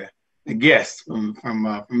you had to guess from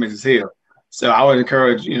Mrs. Hill. So I would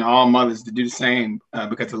encourage all mothers to do the same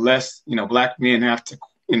because the less Black men have to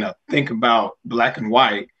think about black and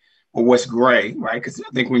white or what's gray, right? Because I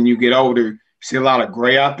think when you get older, you see a lot of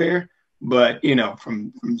gray out there. But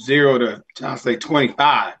from 0 to I'll say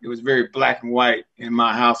 25, it was very black and white in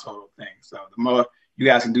my household thing. So the more you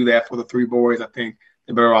guys can do that for the three boys, I think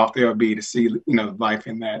the better off they'll be to see life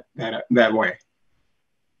in that way.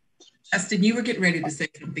 Justin, you were getting ready to say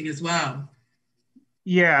something as well.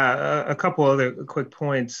 Yeah, a couple other quick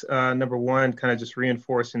points. Number one, kind of just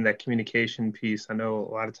reinforcing that communication piece. I know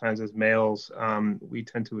a lot of times as males, we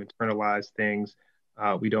tend to internalize things.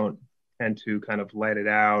 We don't tend to kind of let it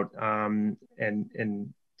out.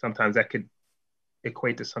 And sometimes that could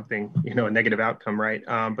equate to something, a negative outcome, right?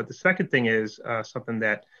 But the second thing is something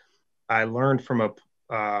that I learned from a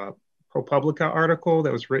ProPublica article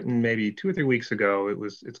that was written maybe 2 or 3 weeks ago.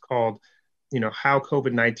 It's called How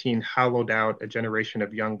COVID-19 Hollowed Out a Generation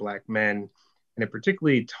of Young Black Men. And it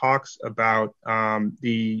particularly talks about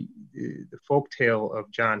the folktale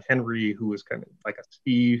of John Henry, who was kind of like a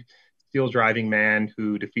steel driving man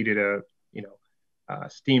who defeated a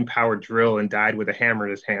steam powered drill and died with a hammer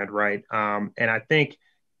in his hand, right? And I think,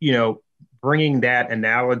 bringing that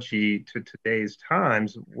analogy to today's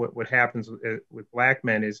times, what happens with Black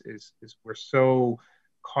men is we're so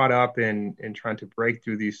caught up in trying to break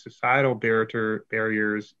through these societal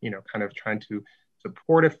barriers, kind of trying to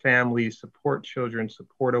support a family, support children,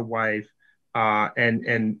 support a wife,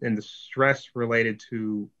 and the stress related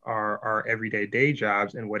to our everyday day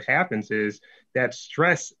jobs. And what happens is that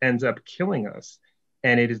stress ends up killing us.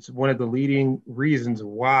 And it is one of the leading reasons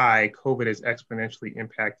why COVID has exponentially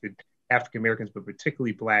impacted African Americans, but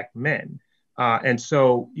particularly Black men. And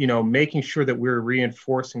so, making sure that we're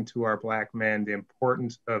reinforcing to our Black men the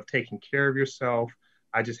importance of taking care of yourself.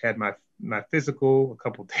 I just had my physical a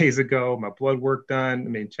couple of days ago, my blood work done. I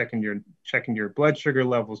mean, checking your blood sugar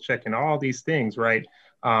levels, checking all these things, right?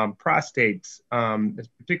 Prostates,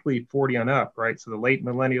 particularly 40 on up, right? So the late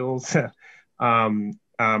millennials,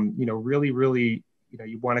 really, really,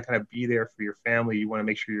 you want to kind of be there for your family. You want to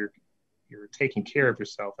make sure you're taking care of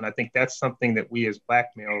yourself. And I think that's something that we as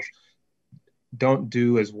Black males don't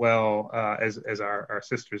do as well as our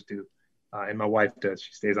sisters do. And my wife does.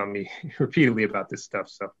 She stays on me repeatedly about this stuff.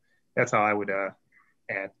 So that's how I would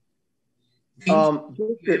add. Just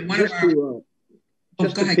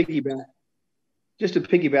to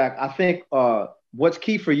piggyback, I think what's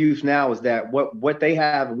key for youth now is that what they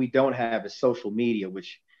have and we don't have is social media,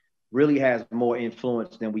 which really has more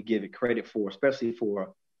influence than we give it credit for, especially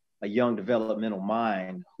for a young developmental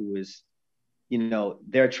mind who is,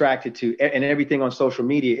 they're attracted to, and everything on social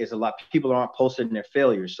media is a lot. People aren't posting their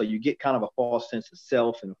failures. So you get kind of a false sense of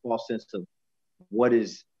self and a false sense of what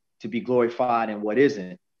is to be glorified and what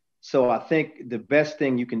isn't. So I think the best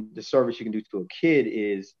thing the service you can do to a kid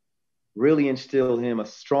is really instill in him a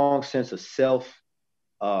strong sense of self,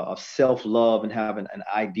 of self-love and having an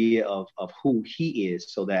idea of who he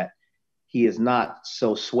is, so that he is not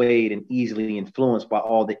so swayed and easily influenced by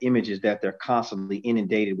all the images that they're constantly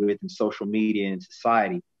inundated with in social media and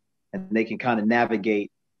society. And they can kind of navigate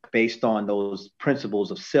based on those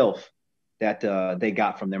principles of self that they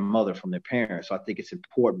got from their mother, from their parents. So I think it's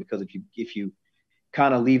important, because if you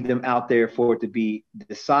kind of leave them out there for it to be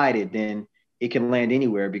decided, then it can land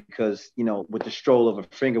anywhere, because, you know, with the stroll of a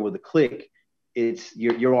finger, with a click,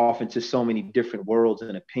 you're off into so many different worlds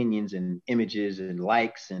and opinions and images and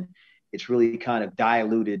likes, and it's really kind of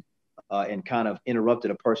diluted and kind of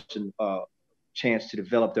interrupted a person's chance to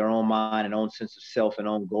develop their own mind and own sense of self and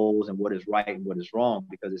own goals and what is right and what is wrong,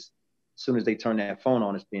 because as soon as they turn that phone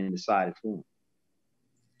on, it's being decided for them.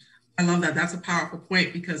 I love that. That's a powerful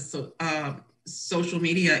point, because social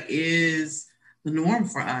media is the norm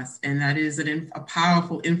for us, and that is a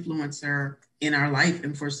powerful influencer in our life.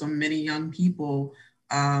 And for so many young people,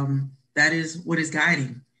 that is what is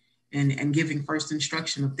guiding and giving first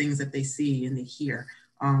instruction of things that they see and they hear.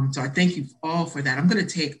 So I thank you all for that. I'm going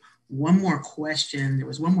to take one more question. There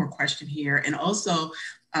was one more question here. And also,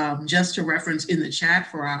 just to reference in the chat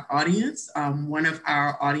for our audience, one of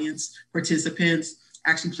our audience participants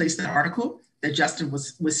actually placed an article that Justin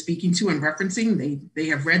was speaking to and referencing. They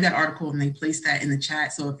have read that article and they placed that in the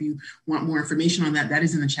chat. So if you want more information on that, that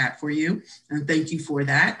is in the chat for you. And thank you for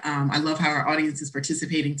that. I love how our audience is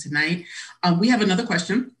participating tonight. We have another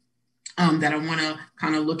question that I want to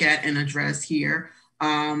kind of look at and address here.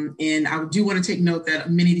 And I do want to take note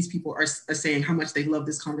that many of these people are saying how much they love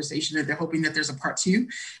this conversation, and they're hoping that there's a part 2,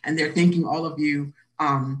 and they're thanking all of you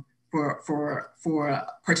for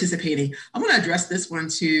participating. I'm going to address this one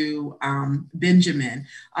to Benjamin.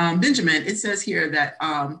 Benjamin, it says here that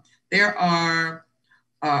there are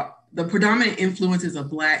the predominant influences of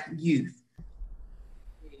Black youth,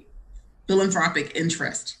 philanthropic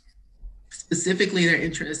interest, specifically their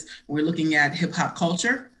interest when we're looking at hip hop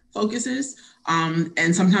culture focuses,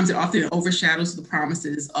 and sometimes it often overshadows the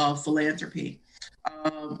promises of philanthropy.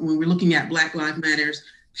 When we're looking at Black Lives Matters,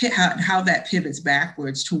 how that pivots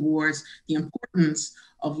backwards towards the importance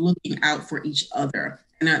of looking out for each other.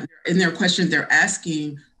 And in their question, they're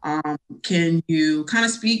asking, can you kind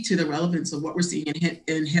of speak to the relevance of what we're seeing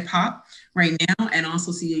in hip hop right now, and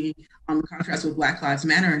also seeing the contrast with Black Lives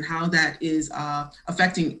Matter and how that is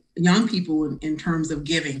affecting young people in terms of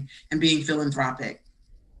giving and being philanthropic?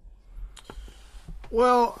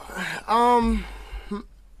 Well,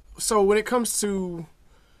 so when it comes to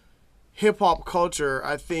hip hop culture,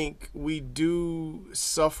 I think we do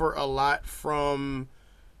suffer a lot from,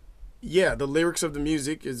 the lyrics of the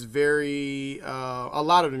music is very, a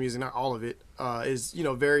lot of the music, not all of it, is,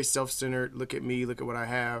 very self-centered. Look at me, look at what I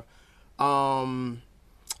have. I'm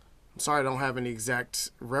sorry, I don't have any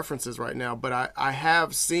exact references right now, but I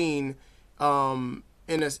have seen,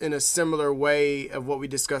 in a similar way of what we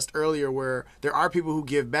discussed earlier, where there are people who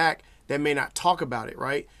give back that may not talk about it,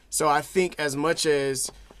 right? So I think as much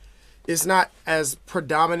as it's not as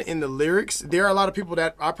predominant in the lyrics, there are a lot of people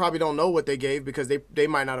that I probably don't know what they gave because they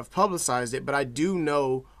might not have publicized it, but I do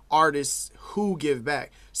know artists who give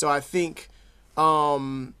back. So I think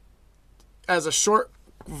as a short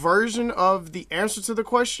version of the answer to the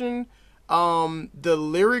question, the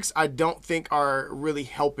lyrics I don't think are really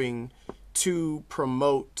helping to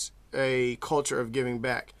promote a culture of giving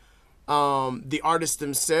back. The artists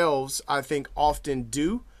themselves, I think, often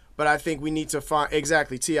do, but I think we need to find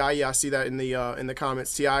exactly T.I. Yeah, I see that in the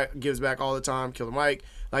comments. T.I. gives back all the time. Killer Mike.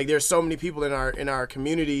 Like, there's so many people in our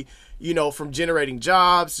community, from generating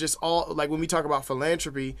jobs, just all, like, when we talk about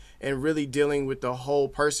philanthropy and really dealing with the whole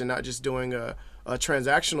person, not just doing a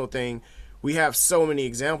transactional thing, we have so many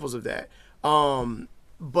examples of that.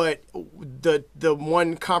 But the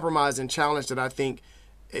one compromise and challenge that I think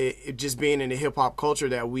it just being in the hip hop culture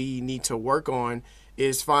that we need to work on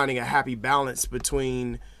is finding a happy balance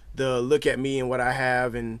between the look at me and what I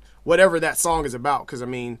have and whatever that song is about. Because, I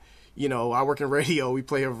mean, I work in radio. We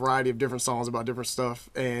play a variety of different songs about different stuff.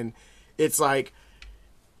 And it's like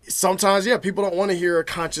sometimes, people don't want to hear a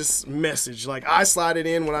conscious message. Like, I slide it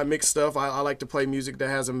in when I mix stuff. I like to play music that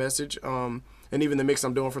has a message. And even the mix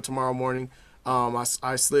I'm doing for tomorrow morning,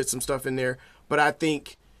 I slid some stuff in there. But I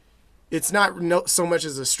think it's not so much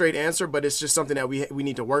as a straight answer, but it's just something that we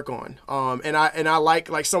need to work on. And I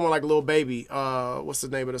like someone like Lil Baby. What's the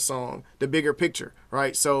name of the song? The Bigger Picture,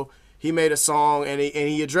 right? So he made a song and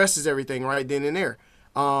he addresses everything right then and there.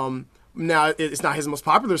 Now it's not his most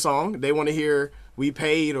popular song. They want to hear We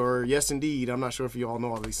Paid or Yes Indeed. I'm not sure if you all know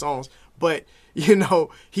all these songs, but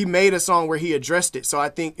he made a song where he addressed it. So I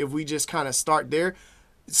think if we just kind of start there.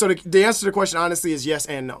 So the answer to the question honestly is yes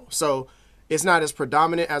and no. So It's not as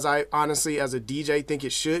predominant as I honestly, as a DJ, think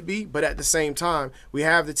it should be. But at the same time, we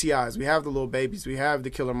have the T.I.s, we have the Lil Babies, we have the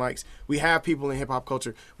Killer Mikes, we have people in hip hop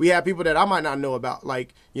culture. We have people that I might not know about,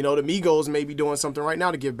 like, you know, the Migos may be doing something right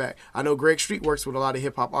now to give back. I know Greg Street works with a lot of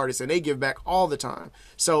hip hop artists, and they give back all the time.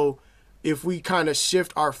 So if we kind of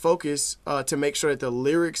shift our focus to make sure that the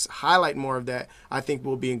lyrics highlight more of that, I think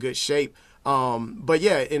we'll be in good shape. But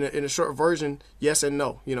yeah, in a short version, yes and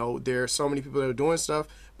no. You know, there are so many people that are doing stuff,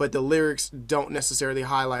 but the lyrics don't necessarily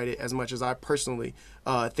highlight it as much as I personally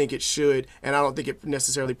think it should, and I don't think it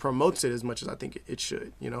necessarily promotes it as much as I think it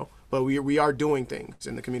should, you know. But we are doing things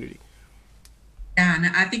in the community. Yeah, and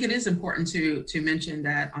I think it is important to mention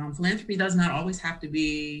that philanthropy does not always have to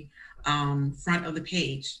be front of the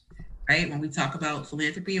page, right? When we talk about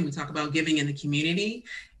philanthropy and we talk about giving in the community,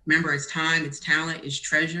 remember, it's time, it's talent, it's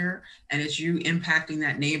treasure, and it's you impacting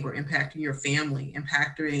that neighbor, impacting your family,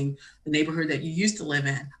 impacting the neighborhood that you used to live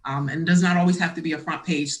in. And it does not always have to be a front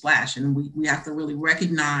page splash. And we have to really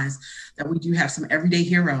recognize that we do have some everyday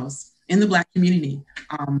heroes in the Black community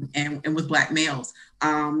and with Black males.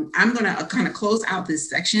 I'm gonna kind of close out this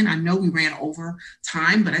section. I know we ran over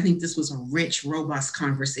time, but I think this was a rich, robust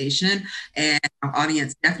conversation, and our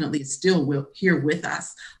audience definitely is still here with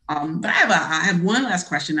us. But I have one last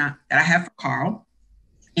question that I have for Carl.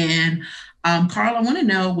 And Carl, I want to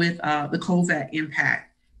know with the COVID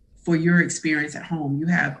impact for your experience at home. You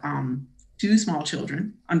have 2 small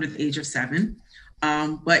children under the age of 7,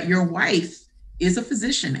 but your wife is a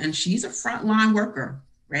physician and she's a frontline worker,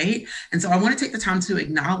 right? And so I want to take the time to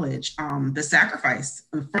acknowledge the sacrifice,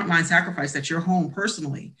 the frontline sacrifice that your home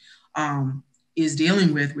personally is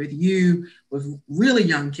dealing with you, with really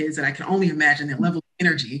young kids. And I can only imagine that level of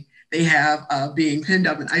energy they have being pinned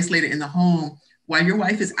up and isolated in the home while your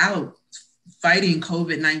wife is out fighting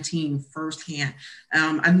COVID-19 firsthand.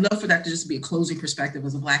 I'd love for that to just be a closing perspective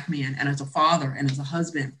as a Black man and as a father and as a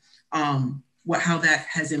husband, how that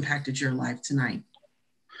has impacted your life tonight.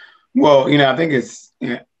 Well, you know, I think it's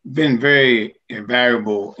been very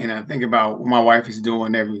invaluable. And I think about what my wife is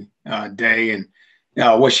doing every day and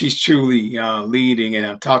what she's truly leading. And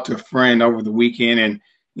I've talked to a friend over the weekend, and,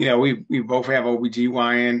 you know, we both have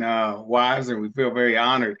OBGYN wives, and we feel very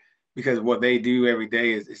honored because what they do every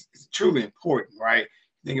day is truly important, right?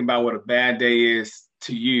 Think about what a bad day is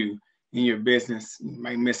to you in your business. You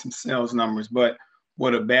might miss some sales numbers, but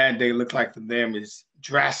what a bad day looks like for them is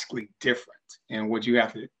drastically different, and what you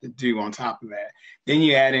have to do on top of that. Then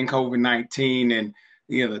you add in COVID-19 and,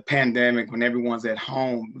 you know, the pandemic, when everyone's at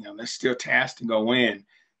home, you know, there's still tasks to go in.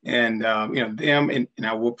 And, you know, them, and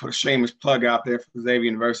I will put a shameless plug out there for Xavier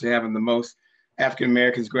University having the most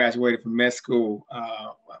African-Americans graduated from med school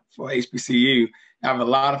for HBCU. I have a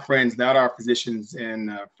lot of friends that are physicians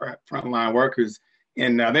and frontline workers,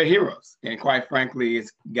 and they're heroes. And quite frankly,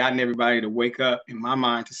 it's gotten everybody to wake up, in my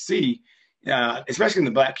mind, to see, especially in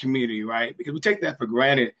the Black community, right? Because we take that for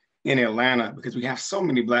granted in Atlanta because we have so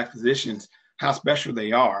many Black physicians, how special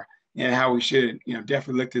they are, and how we should, you know,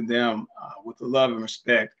 definitely look to them with the love and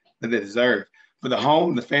respect that they deserve. For the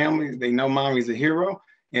home, the family, they know mommy's a hero.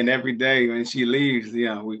 And every day when she leaves, you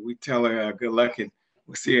know, we tell her good luck, and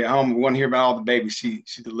we'll see her at home. We want to hear about all the babies she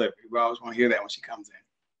delivered. We always want to hear that when she comes in.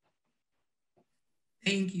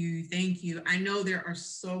 Thank you. Thank you. I know there are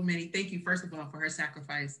so many. Thank you, first of all, for her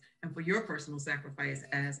sacrifice and for your personal sacrifice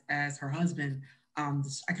as her husband.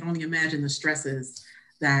 I can only imagine the stresses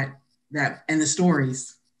that and the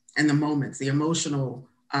stories and the moments, the emotional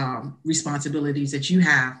responsibilities that you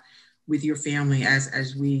have with your family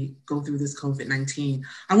as we go through this COVID-19.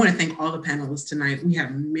 I want to thank all the panelists tonight. We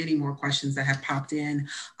have many more questions that have popped in.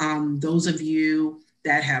 Those of you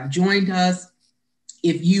that have joined us,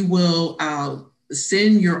 if you will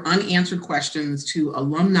send your unanswered questions to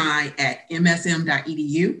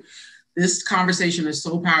alumni@msm.edu. This conversation is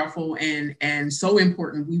so powerful and so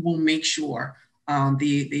important. We will make sure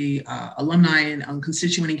the alumni and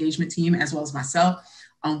constituent engagement team, as well as myself,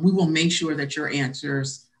 we will make sure that your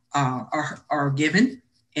answers are given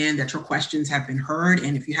and that your questions have been heard.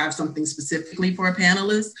 And if you have something specifically for a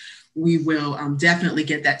panelist, we will definitely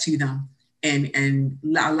get that to them and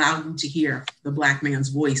allow you to hear the Black man's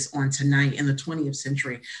voice on tonight in the 20th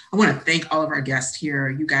century. I want to thank all of our guests here.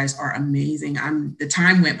 You guys are amazing. The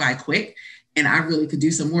time went by quick, and I really could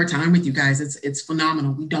do some more time with you guys. It's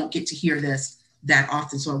phenomenal. We don't get to hear this that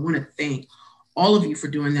often. So I want to thank all of you for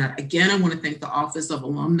doing that. Again, I want to thank the Office of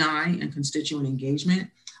Alumni and Constituent Engagement,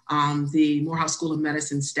 the Morehouse School of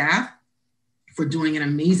Medicine staff for doing an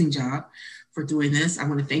amazing job for doing this. I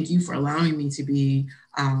want to thank you for allowing me to be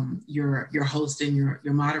your host and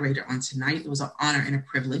your moderator on tonight. It was an honor and a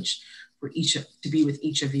privilege to be with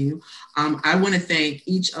each of you. I want to thank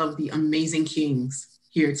each of the amazing kings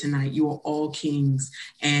here tonight. You are all kings,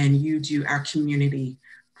 and you do our community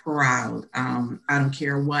proud. I don't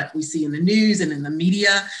care what we see in the news and in the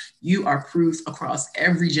media. You are proof across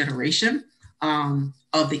every generation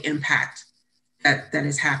of the impact that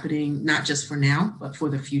is happening, not just for now, but for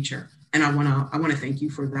the future. And I want to thank you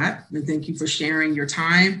for that, and thank you for sharing your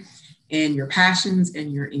time and your passions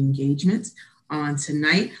and your engagements on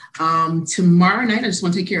tonight. Tomorrow night, I just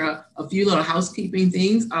want to take care of a few little housekeeping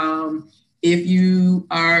things. If you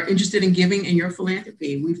are interested in giving in your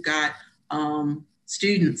philanthropy, we've got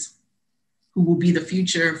students who will be the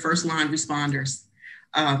future first line responders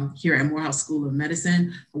here at Morehouse School of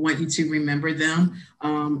Medicine. I want you to remember them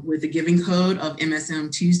with the giving code of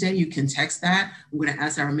MSMTuesday. You can text that. I'm going to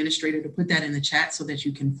ask our administrator to put that in the chat so that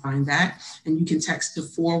you can find that. And you can text to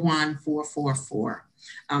 41444.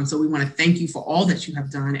 So we want to thank you for all that you have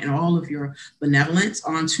done and all of your benevolence.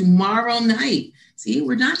 On tomorrow night, see,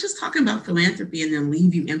 we're not just talking about philanthropy and then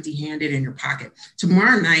leave you empty-handed in your pocket.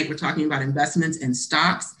 Tomorrow night, we're talking about investments in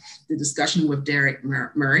stocks, the discussion with Derek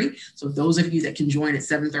Murray. So those of you that can join at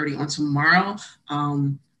 7:30 on tomorrow,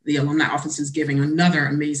 the alumni office is giving another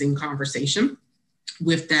amazing conversation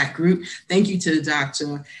with that group. Thank you to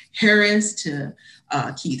Dr. Harris, to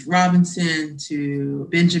Keith Robinson, to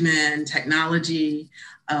Benjamin Technology.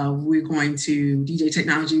 We're going to, DJ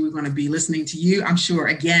Technology, we're going to be listening to you. I'm sure,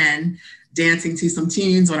 again, dancing to some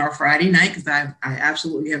tunes on our Friday night, because I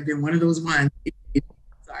absolutely have been one of those ones.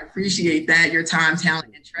 So I appreciate that, your time,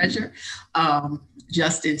 talent, and treasure.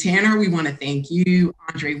 Justin Tanner, we want to thank you.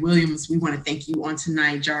 Andre Williams, we want to thank you on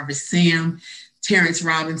tonight. Jarvis Sam, Terrence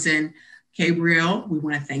Robinson, Gabriel, we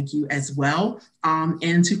want to thank you as well.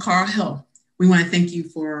 And to Carl Hill, we want to thank you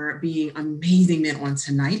for being amazing men on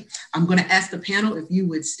tonight. I'm going to ask the panel if you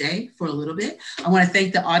would stay for a little bit. I want to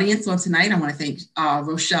thank the audience on tonight. I want to thank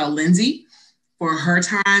Rochelle Lindsay for her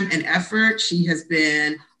time and effort. She has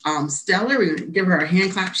been stellar. We're going to give her a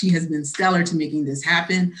hand clap. She has been stellar to making this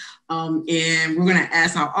happen. And we're going to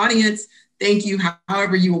ask our audience, thank you,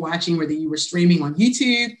 however you were watching, whether you were streaming on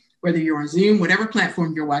YouTube, whether you're on Zoom, whatever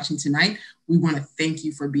platform you're watching tonight, we want to thank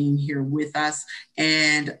you for being here with us,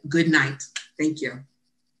 and good night. Thank you.